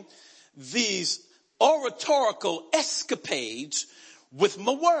performing these oratorical escapades with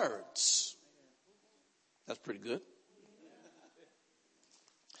my words. That's pretty good.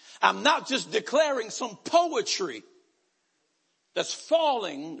 I'm not just declaring some poetry that's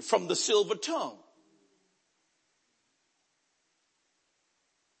falling from the silver tongue.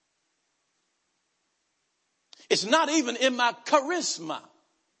 It's not even in my charisma.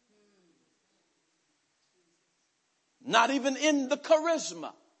 Not even in the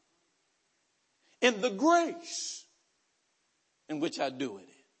charisma. In the grace in which I do it.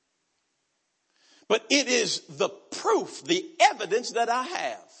 But it is the proof, the evidence that I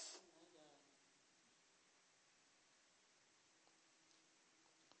have.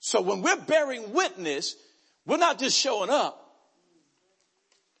 So when we're bearing witness, we're not just showing up.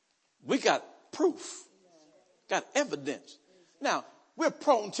 We got proof. Got evidence. Now, we're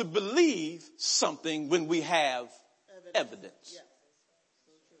prone to believe something when we have evidence.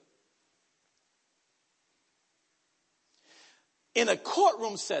 In a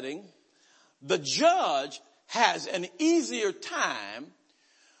courtroom setting, the judge has an easier time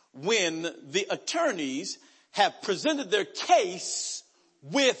when the attorneys have presented their case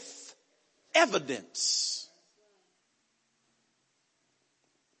with evidence.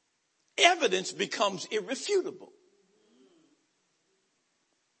 Evidence becomes irrefutable.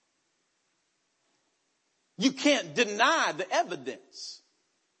 You can't deny the evidence.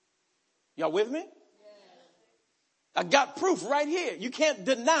 Y'all with me? I got proof right here. You can't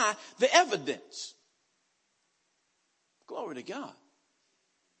deny the evidence. Glory to God.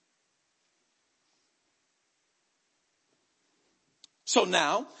 So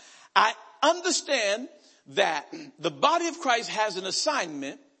now, I understand that the body of Christ has an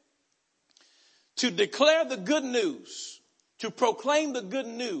assignment to declare the good news, to proclaim the good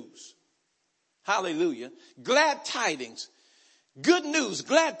news. Hallelujah. Glad tidings. Good news,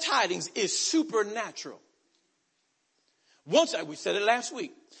 glad tidings is supernatural. We said it last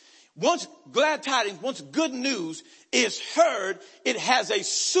week. Once glad tidings, once good news is heard, it has a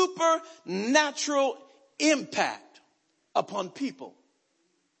supernatural impact upon people.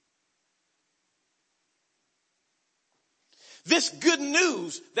 This good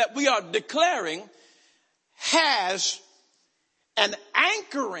news that we are declaring has an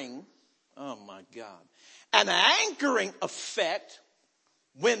anchoring, oh my God, an anchoring effect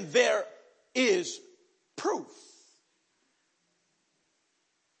when there is proof.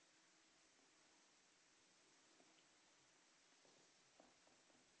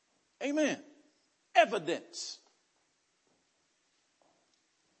 Amen. Evidence.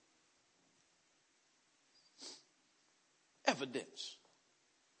 Evidence.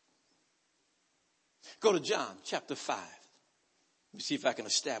 Go to John chapter 5. Let me see if I can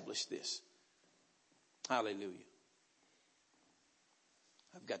establish this. Hallelujah.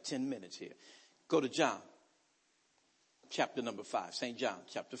 I've got 10 minutes here. Go to John chapter number 5. St. John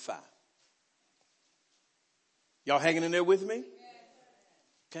chapter 5. Y'all hanging in there with me?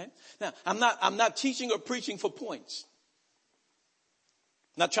 Okay. Now, I'm not teaching or preaching for points.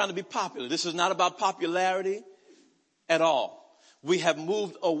 Not trying to be popular. This is not about popularity at all. We have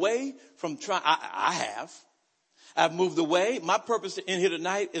moved away from trying. I've moved away. My purpose in here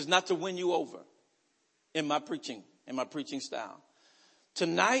tonight is not to win you over in my preaching style.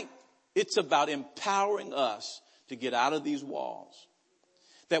 Tonight, it's about empowering us to get out of these walls.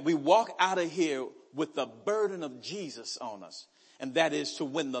 That we walk out of here with the burden of Jesus on us. And that is to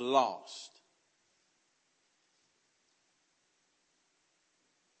win the lost.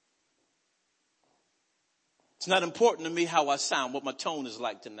 It's not important to me how I sound, what my tone is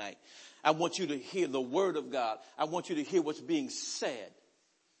like tonight. I want you to hear the word of God. I want you to hear what's being said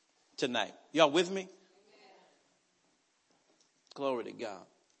tonight. Y'all with me? Glory to God.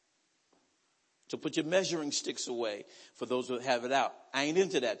 So put your measuring sticks away for those who have it out. I ain't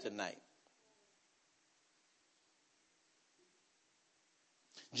into that tonight.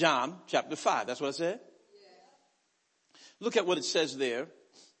 John chapter 5. That's what I said? Look at what it says there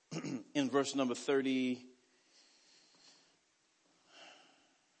in verse number 30.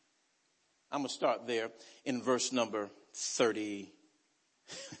 I'm going to start there in verse number 30.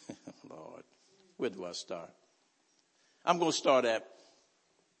 Lord, where do I start? I'm going to start at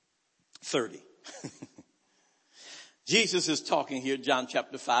 30. Jesus is talking here, John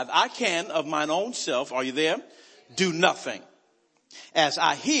chapter 5. I can of mine own self, are you there? Do nothing. As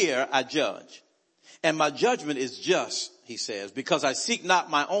I hear, I judge. And my judgment is just, he says, because I seek not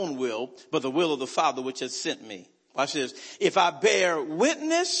my own will, but the will of the Father which has sent me. Watch this. If I bear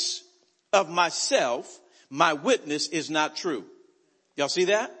witness of myself, my witness is not true. Y'all see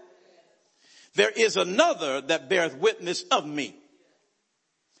that? There is another that beareth witness of me.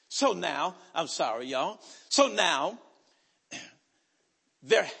 So now, I'm sorry, y'all. So now,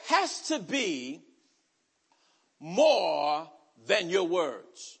 there has to be more than your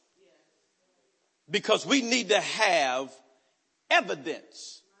words. Because we need to have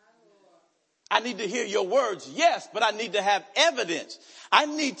evidence. I need to hear your words, yes, but I need to have evidence. I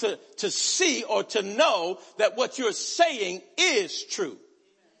need to see or to know that what you're saying is true.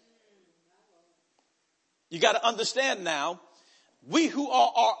 You got to understand now, we who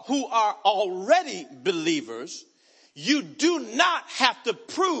are already believers, you do not have to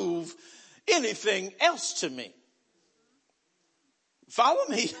prove anything else to me. Follow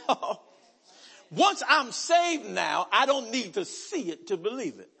me? Once I'm saved now, I don't need to see it to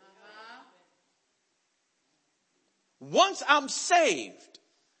believe it. Once I'm saved,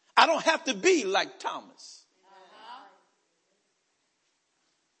 I don't have to be like Thomas.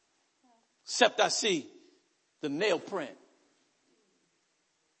 Except I see the nail print.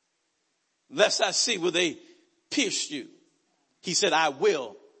 Lest I see where they pierced you. He said, I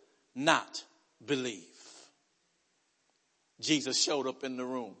will not believe. Jesus showed up in the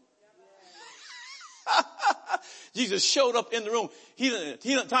room. Jesus showed up in the room.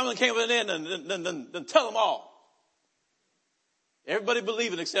 Thomas came in there and tell them all. Everybody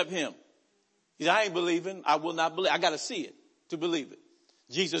believing except him. He said, I ain't believing. I will not believe. I got to see it to believe it.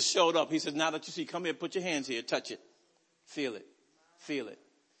 Jesus showed up. He said, now that you see, come here, put your hands here, touch it. Feel it. Feel it.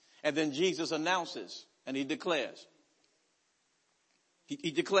 And then Jesus announces and he declares. He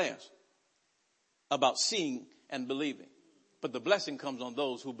declares about seeing and believing. But the blessing comes on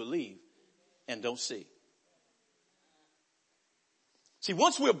those who believe and don't see. See,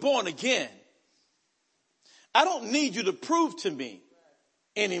 once we're born again, I don't need you to prove to me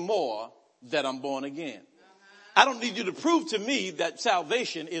anymore that I'm born again. I don't need you to prove to me that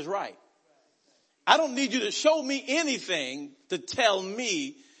salvation is right. I don't need you to show me anything to tell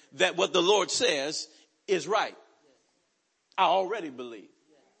me that what the Lord says is right. I already believe.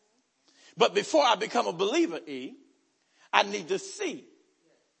 But before I become a believer, I need to see.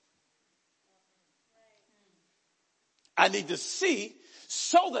 I need to see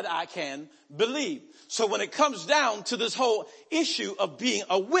so that I can believe. So when it comes down to this whole issue of being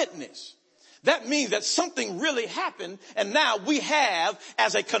a witness, that means that something really happened, and now we have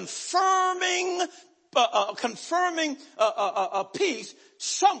as a confirming piece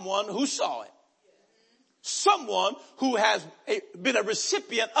someone who saw it. Someone who has been a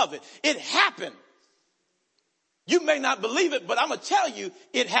recipient of it. It happened. You may not believe it, but I'm going to tell you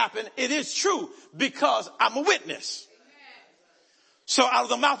it happened. It is true because I'm a witness. So out of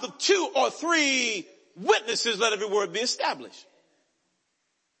the mouth of 2 or 3 witnesses, let every word be established.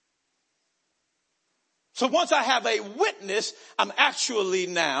 So once I have a witness, I'm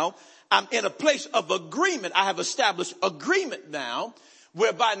in a place of agreement. I have established agreement now,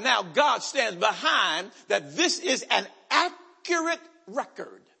 whereby now God stands behind that this is an accurate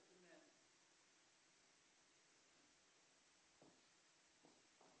record.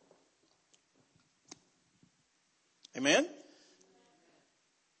 Amen?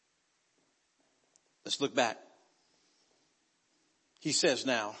 Let's look back. He says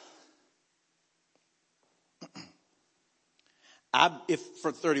now,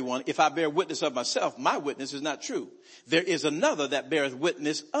 for 31, if I bear witness of myself, my witness is not true. There is another that beareth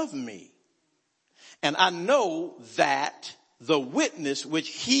witness of me. And I know that the witness which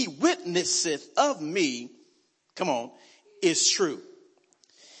he witnesseth of me, come on, is true.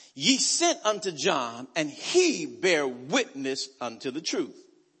 Ye sent unto John, and he bare witness unto the truth.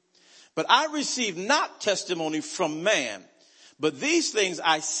 But I received not testimony from man, but these things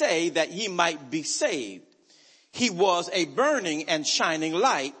I say that ye might be saved. He was a burning and shining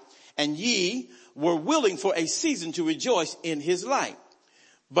light, and ye were willing for a season to rejoice in his light.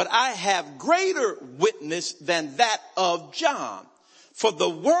 But I have greater witness than that of John. For the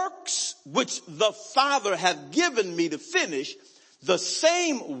works which the Father hath given me to finish, the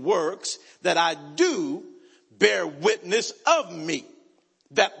same works that I do bear witness of me,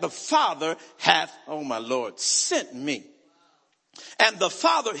 that the Father hath, oh my Lord, sent me. And the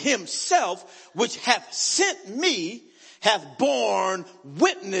Father himself, which hath sent me, hath borne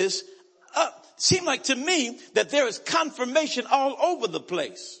witness. Seem like to me that there is confirmation all over the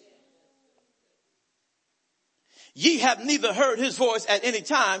place. Ye have neither heard his voice at any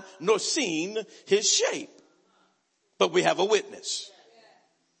time, nor seen his shape. But we have a witness.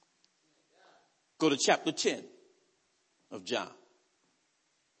 Go to chapter 10 of John.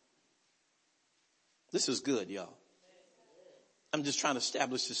 This is good, y'all. I'm just trying to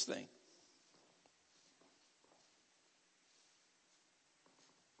establish this thing.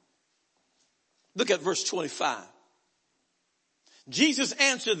 Look at verse 25. Jesus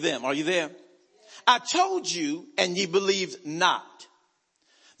answered them. Are you there? I told you, and ye believed not.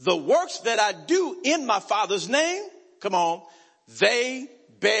 The works that I do in my Father's name, come on, they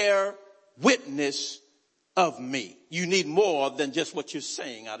bear witness of me. You need more than just what you're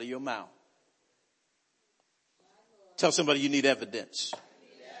saying out of your mouth. Tell somebody you need evidence.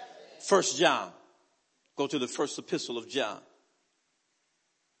 1 John. Go to the first epistle of John.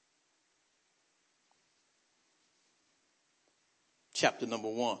 Chapter number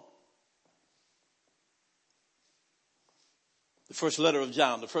 1. The first letter of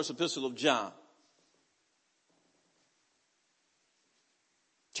John, the first epistle of John.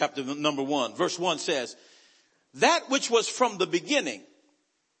 Chapter number 1. Verse 1 says, that which was from the beginning,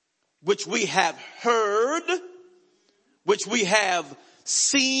 which we have heard, which we have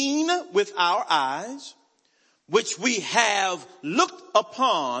seen with our eyes, which we have looked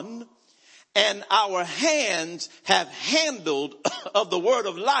upon, and our hands have handled of the word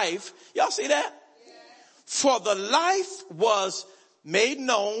of life. Y'all see that? Yeah. For the life was made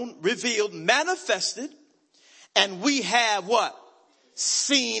known, revealed, manifested, and we have what?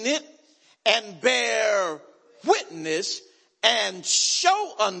 Seen it, and bear witness, and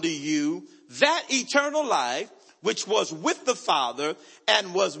show unto you that eternal life which was with the Father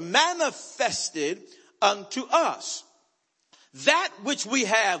and was manifested unto us. That which we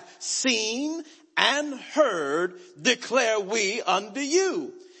have seen and heard declare we unto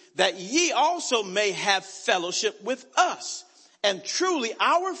you, that ye also may have fellowship with us. And truly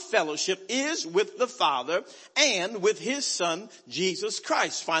our fellowship is with the Father and with his Son, Jesus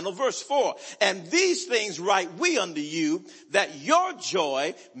Christ. Final verse 4. And these things write we unto you, that your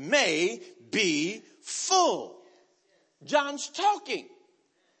joy may be full. John's talking.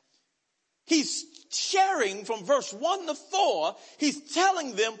 He's sharing from verse 1 to 4. He's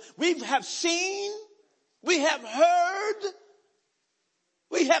telling them we have seen, we have heard,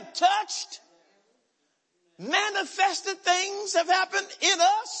 we have touched, manifested things have happened in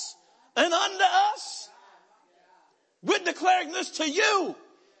us and unto us. We're declaring this to you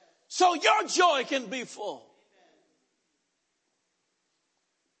so your joy can be full.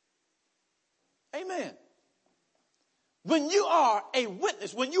 Amen. When you are a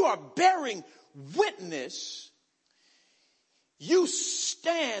witness, when you are bearing witness, you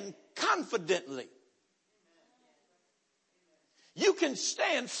stand confidently. You can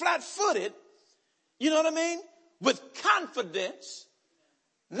stand flat-footed, you know what I mean? With confidence,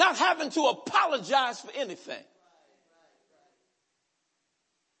 not having to apologize for anything.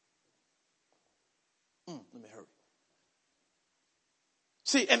 Let me hurry.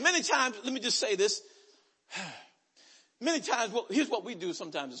 See, and many times, let me just say this. Many times, here's what we do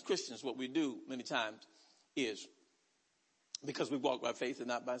sometimes as Christians. What we do many times is, because we walk by faith and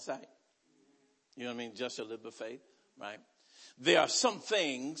not by sight. You know what I mean? Just shall live by faith, right? There are some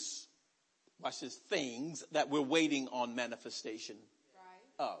things, watch this, things that we're waiting on manifestation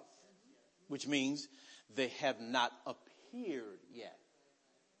of, which means they have not appeared yet.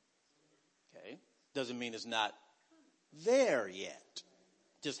 Okay? Doesn't mean it's not there yet.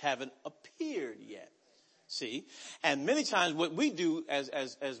 Just haven't appeared yet. See, and many times what we do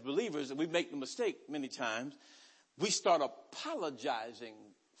as believers, and we make the mistake many times, we start apologizing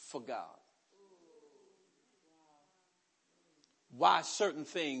for God. Why certain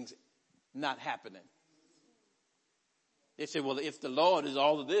things not happening. They say, well, if the Lord is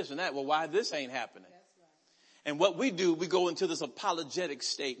all of this and that, well, why this ain't happening? And what we do, we go into this apologetic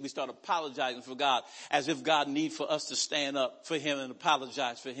state. We start apologizing for God as if God needs for us to stand up for him and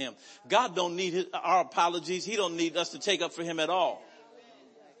apologize for him. God don't need our apologies. He don't need us to take up for him at all.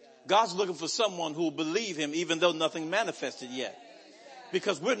 God's looking for someone who will believe him even though nothing manifested yet.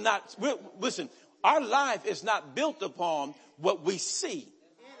 Because listen, our life is not built upon what we see.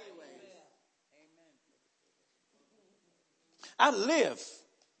 I live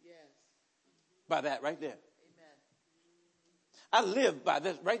by that right there. I live by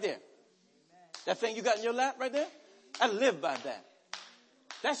this right there. That thing you got in your lap right there? I live by that.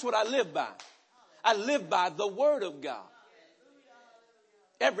 That's what I live by. I live by the word of God.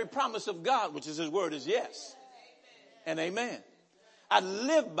 Every promise of God, which is his word, is yes and amen. I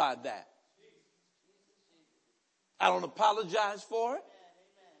live by that. I don't apologize for it.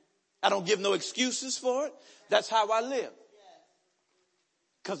 I don't give no excuses for it. That's how I live.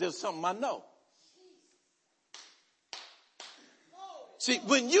 Because there's something I know. See,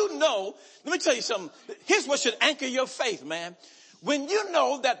 when you know, let me tell you something. Here's what should anchor your faith, man. When you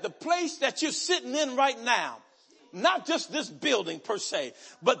know that the place that you're sitting in right now, not just this building per se,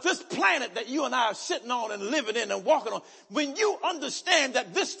 but this planet that you and I are sitting on and living in and walking on, when you understand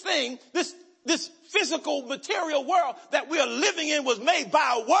that this thing, this physical material world that we are living in was made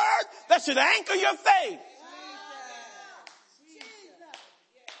by a word, that should anchor your faith.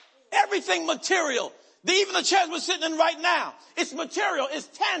 Everything material. Even the chairs we're sitting in right now, it's material, it's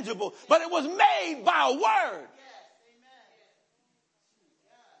tangible, but it was made by a word.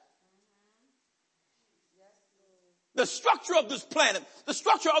 The structure of this planet, the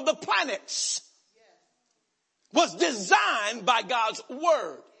structure of the planets was designed by God's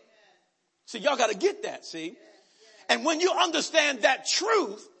word. See, y'all got to get that, see? And when you understand that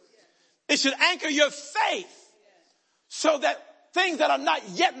truth, it should anchor your faith so that things that are not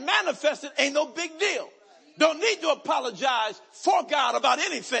yet manifested ain't no big deal. Don't need to apologize for God about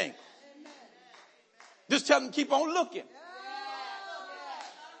anything. Just tell them keep on looking.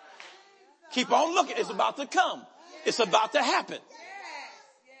 Keep on looking. It's about to come. It's about to happen.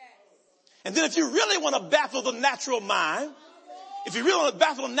 And then if you really want to baffle the natural mind,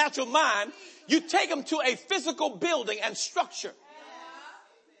 you take them to a physical building and structure.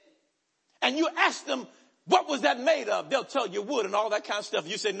 And you ask them, what was that made of? They'll tell you wood and all that kind of stuff.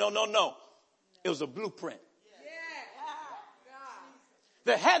 You say, no. It was a blueprint.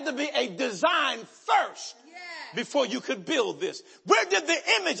 There had to be a design first before you could build this. Where did the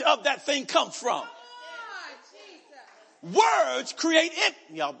image of that thing come from? Words create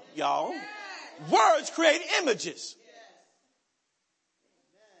words create images.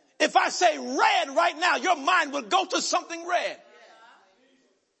 If I say red right now, your mind will go to something red.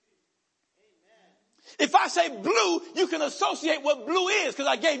 If I say blue, you can associate what blue is because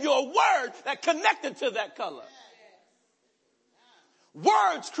I gave you a word that connected to that color.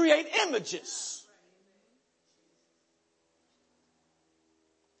 Words create images.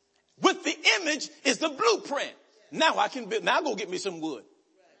 With the image is the blueprint. Now I can build. Now go get me some wood.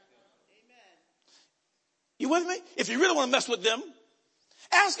 You with me? If you really want to mess with them,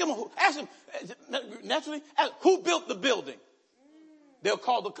 ask them naturally, who built the building? They'll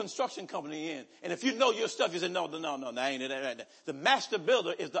call the construction company in. And if you know your stuff, you say, no, that ain't it. The master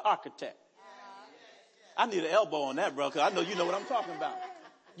builder is the architect. I need an elbow on that, bro, because I know you know what I'm talking about.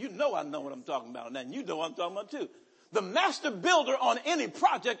 You know I know what I'm talking about. And you know what I'm talking about, too. The master builder on any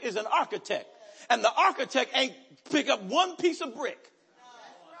project is an architect. And the architect ain't pick up one piece of brick.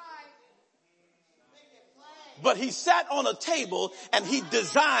 But he sat on a table and he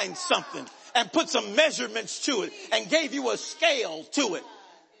designed something and put some measurements to it and gave you a scale to it.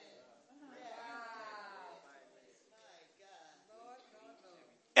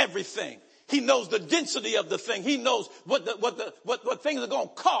 Everything. He knows the density of the thing. He knows what things are going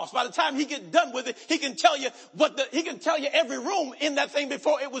to cost. By the time he gets done with it, he can tell you every room in that thing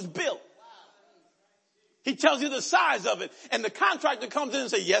before it was built. He tells you the size of it, and the contractor comes in and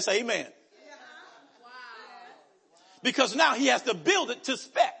says, yes, amen. Because now he has to build it to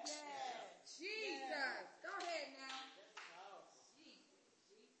specs.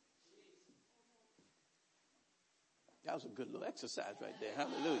 That was a good little exercise right there.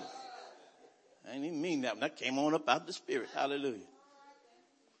 Hallelujah. I didn't even mean that. That came on up out the spirit. Hallelujah.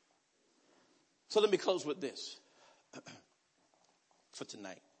 So let me close with this for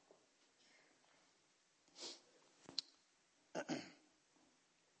tonight.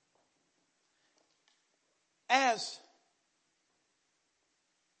 as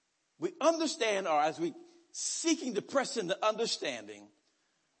we understand, or as we seeking to press into understanding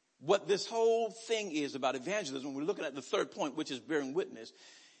what this whole thing is about evangelism, we're looking at the third point, which is bearing witness.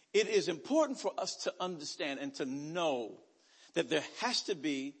 It is important for us to understand and to know that there has to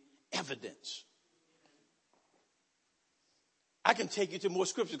be evidence. I can take you to more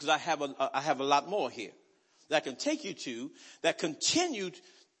scriptures because I have a lot more here that I can take you to that continue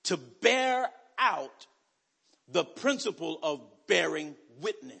to bear out the principle of bearing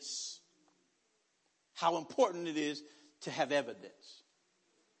witness. How important it is to have evidence,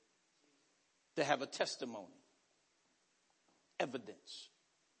 to have a testimony. Evidence.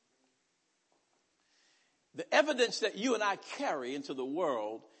 The evidence that you and I carry into the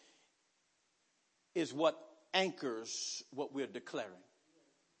world is what anchors what we're declaring.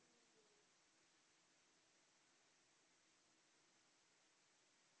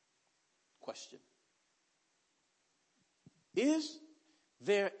 Question. Is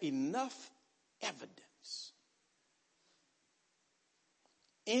there enough evidence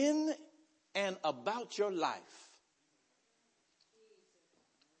in and about your life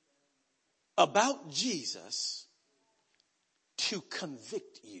about Jesus to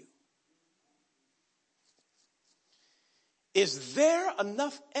convict you? Is there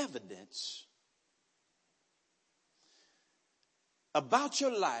enough evidence about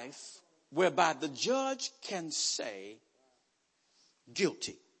your life whereby the judge can say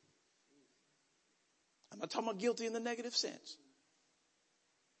guilty? I'm not talking about guilty in the negative sense,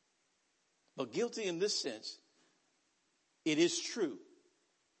 but guilty in this sense. It is true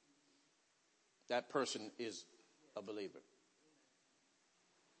that person is a believer.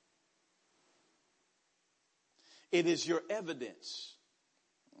 It is your evidence.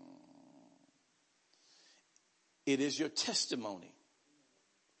 It is your testimony.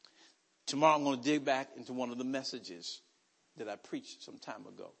 Tomorrow I'm going to dig back into one of the messages that I preached some time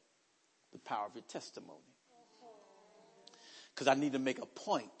ago. The power of your testimony. Because I need to make a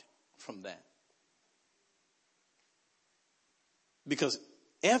point from that. Because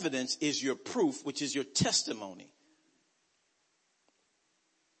evidence is your proof, which is your testimony.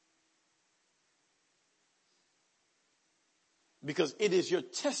 Because it is your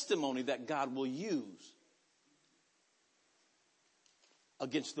testimony that God will use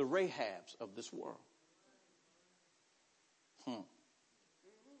against the Rahabs of this world.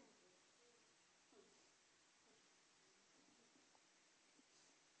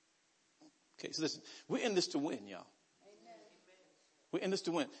 Okay, so listen, we're in this to win, y'all. We're in this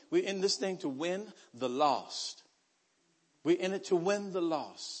to win. We're in this thing to win the lost. We're in it to win the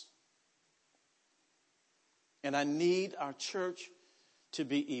lost. And I need our church to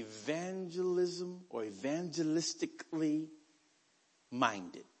be evangelism or evangelistically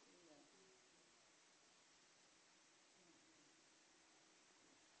minded.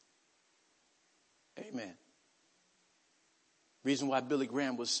 Amen. Reason why Billy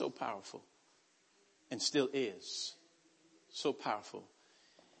Graham was so powerful and still is so powerful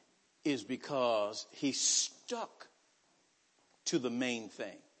is because he stuck to the main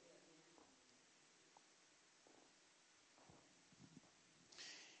thing.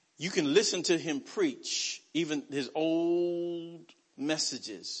 You can listen to him preach, even his old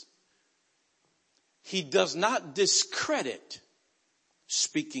messages. He does not discredit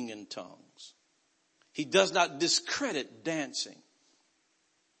speaking in tongues. He does not discredit dancing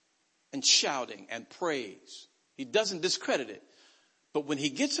and shouting and praise. He doesn't discredit it. But when he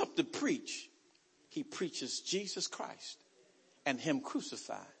gets up to preach, he preaches Jesus Christ and him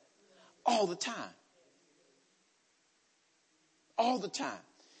crucified all the time. All the time.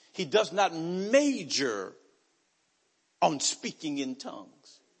 He does not major on speaking in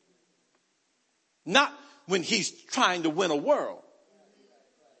tongues. Not when he's trying to win a world.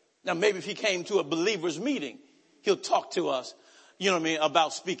 Now, maybe if he came to a believer's meeting, he'll talk to us,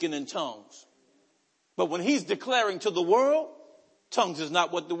 about speaking in tongues. But when he's declaring to the world, tongues is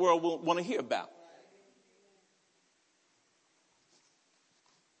not what the world will want to hear about.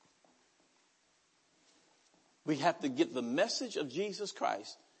 We have to get the message of Jesus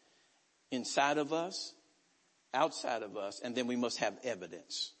Christ inside of us, outside of us, and then we must have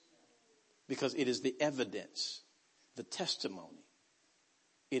evidence. Because it is the evidence, the testimony.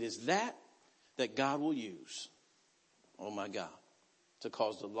 It is that God will use, oh my God, to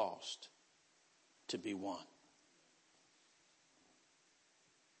cause the lost to be won.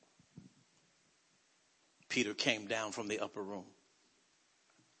 Peter came down from the upper room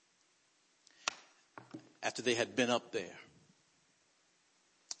after they had been up there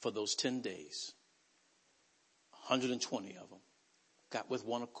for those 10 days. 120 of them got with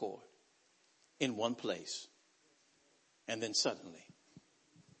one accord in one place And then suddenly,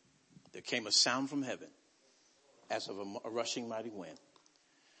 there came a sound from heaven as of a rushing mighty wind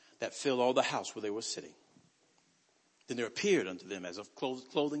that filled all the house where they were sitting. Then there appeared unto them as of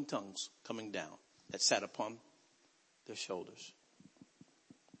clothing tongues coming down that sat upon their shoulders.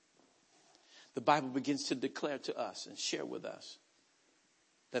 The Bible begins to declare to us and share with us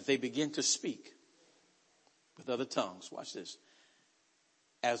that they begin to speak with other tongues. Watch this.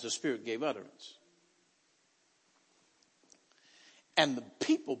 As the Spirit gave utterance. And the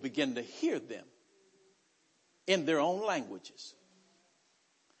people began to hear them in their own languages.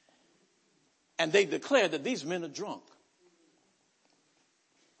 And they declared that these men are drunk.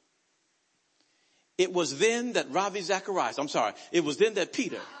 It was then that it was then that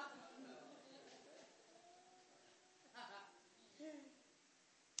Peter,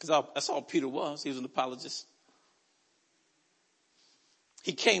 because that's all Peter was. He was an apologist.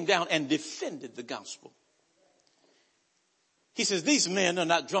 He came down and defended the gospel. He says, these men are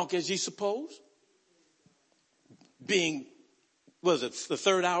not drunk as ye suppose. Being, was it the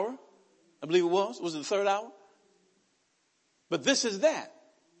third hour? I believe it was. Was it the third hour? But this is that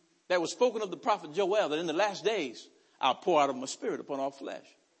was spoken of the prophet Joel, that in the last days I'll pour out of my spirit upon all flesh.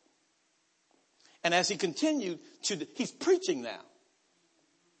 And as he continued he's preaching now.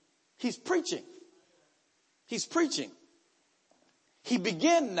 He's preaching. He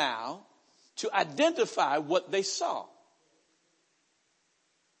began now to identify what they saw.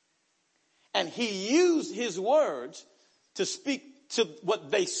 And he used his words to speak to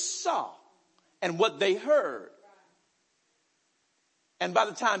what they saw and what they heard. And by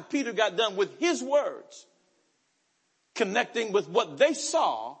the time Peter got done with his words, connecting with what they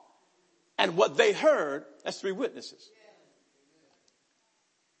saw and what they heard, that's 3 witnesses.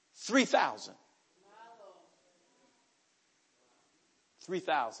 3,000.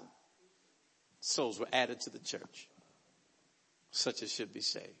 3,000 souls were added to the church. Such as should be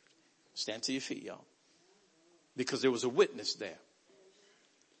saved. Stand to your feet, y'all. Because there was a witness there.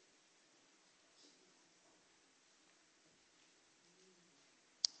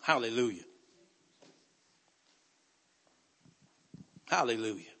 Hallelujah.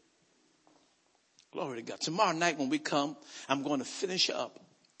 Hallelujah. Glory to God. Tomorrow night when we come, I'm going to finish up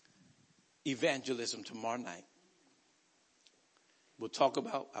evangelism tomorrow night.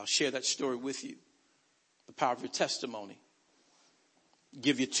 I'll share that story with you. The power of your testimony.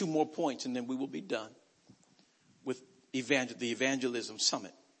 Give you 2 more points and then we will be done with the evangelism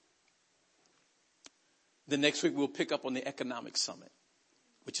summit. The next week we'll pick up on the economic summit,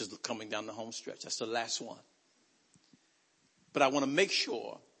 which is coming down the home stretch. That's the last one. But I want to make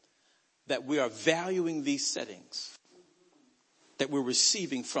sure that we are valuing these settings, that we're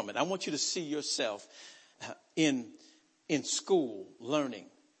receiving from it. I want you to see yourself in school learning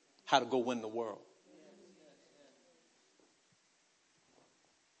how to go win the world.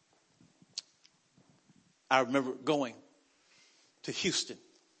 I remember going to Houston.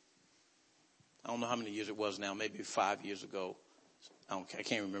 I don't know how many years it was now, maybe 5 years ago. I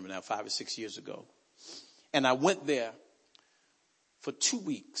can't remember now, 5 or 6 years ago. And I went there for 2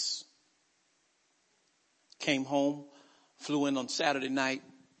 weeks. Came home, flew in on Saturday night,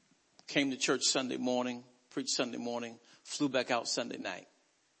 came to church Sunday morning, preached Sunday morning, flew back out Sunday night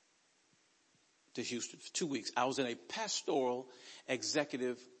to Houston for 2 weeks. I was in a pastoral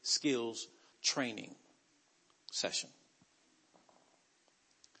executive skills training session.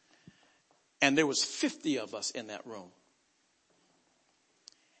 And there was 50 of us in that room.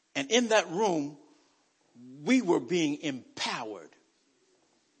 And in that room, we were being empowered.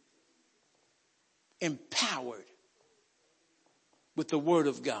 Empowered with the word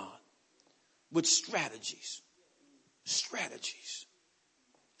of God, with strategies.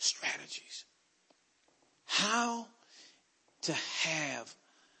 How to have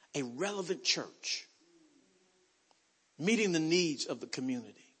a relevant church, meeting the needs of the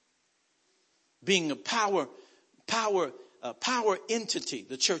community, being a power entity,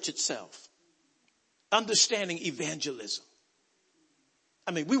 the church itself, understanding evangelism.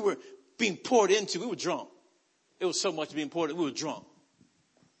 I mean, we were being poured into, we were drunk. It was so much being poured, we were drunk.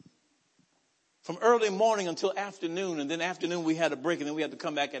 From early morning until afternoon, and then afternoon we had a break, and then we had to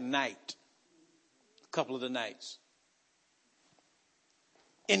come back at night. A couple of the nights.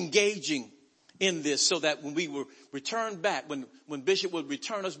 Engaging in this so that when we were returned back, when Bishop would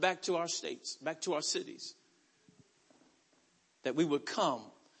return us back to our states, back to our cities, that we would come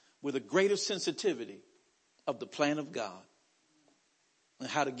with a greater sensitivity of the plan of God and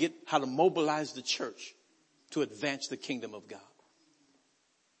how to mobilize the church to advance the kingdom of God.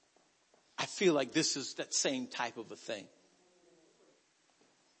 I feel like this is that same type of a thing.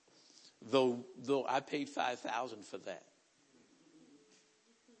 Though I paid $5,000 for that.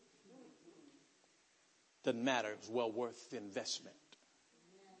 Doesn't matter. It's well worth the investment.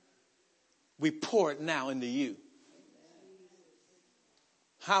 We pour it now into you.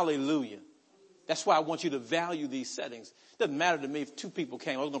 Hallelujah. That's why I want you to value these settings. Doesn't matter to me if 2 people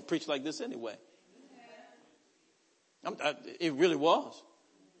came. I was going to preach like this anyway. It really was.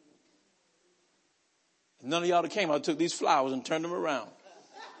 If none of y'all that came, I took these flowers and turned them around.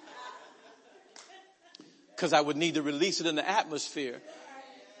 Because I would need to release it in the atmosphere.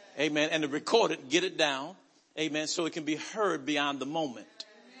 Amen. And to record it, get it down. Amen. So it can be heard beyond the moment.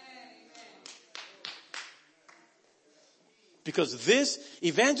 Because this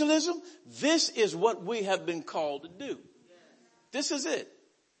evangelism, this is what we have been called to do. This is it.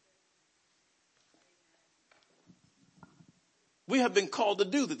 We have been called to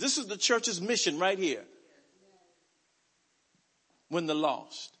do this. This is the church's mission right here. Win the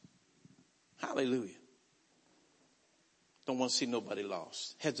lost. Hallelujah. Don't want to see nobody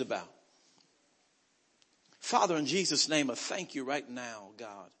lost. Heads about. Father, in Jesus' name, I thank you right now,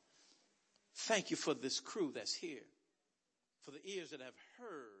 God. Thank you for this crew that's here. For the ears that have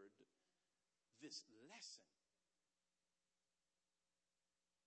heard this lesson.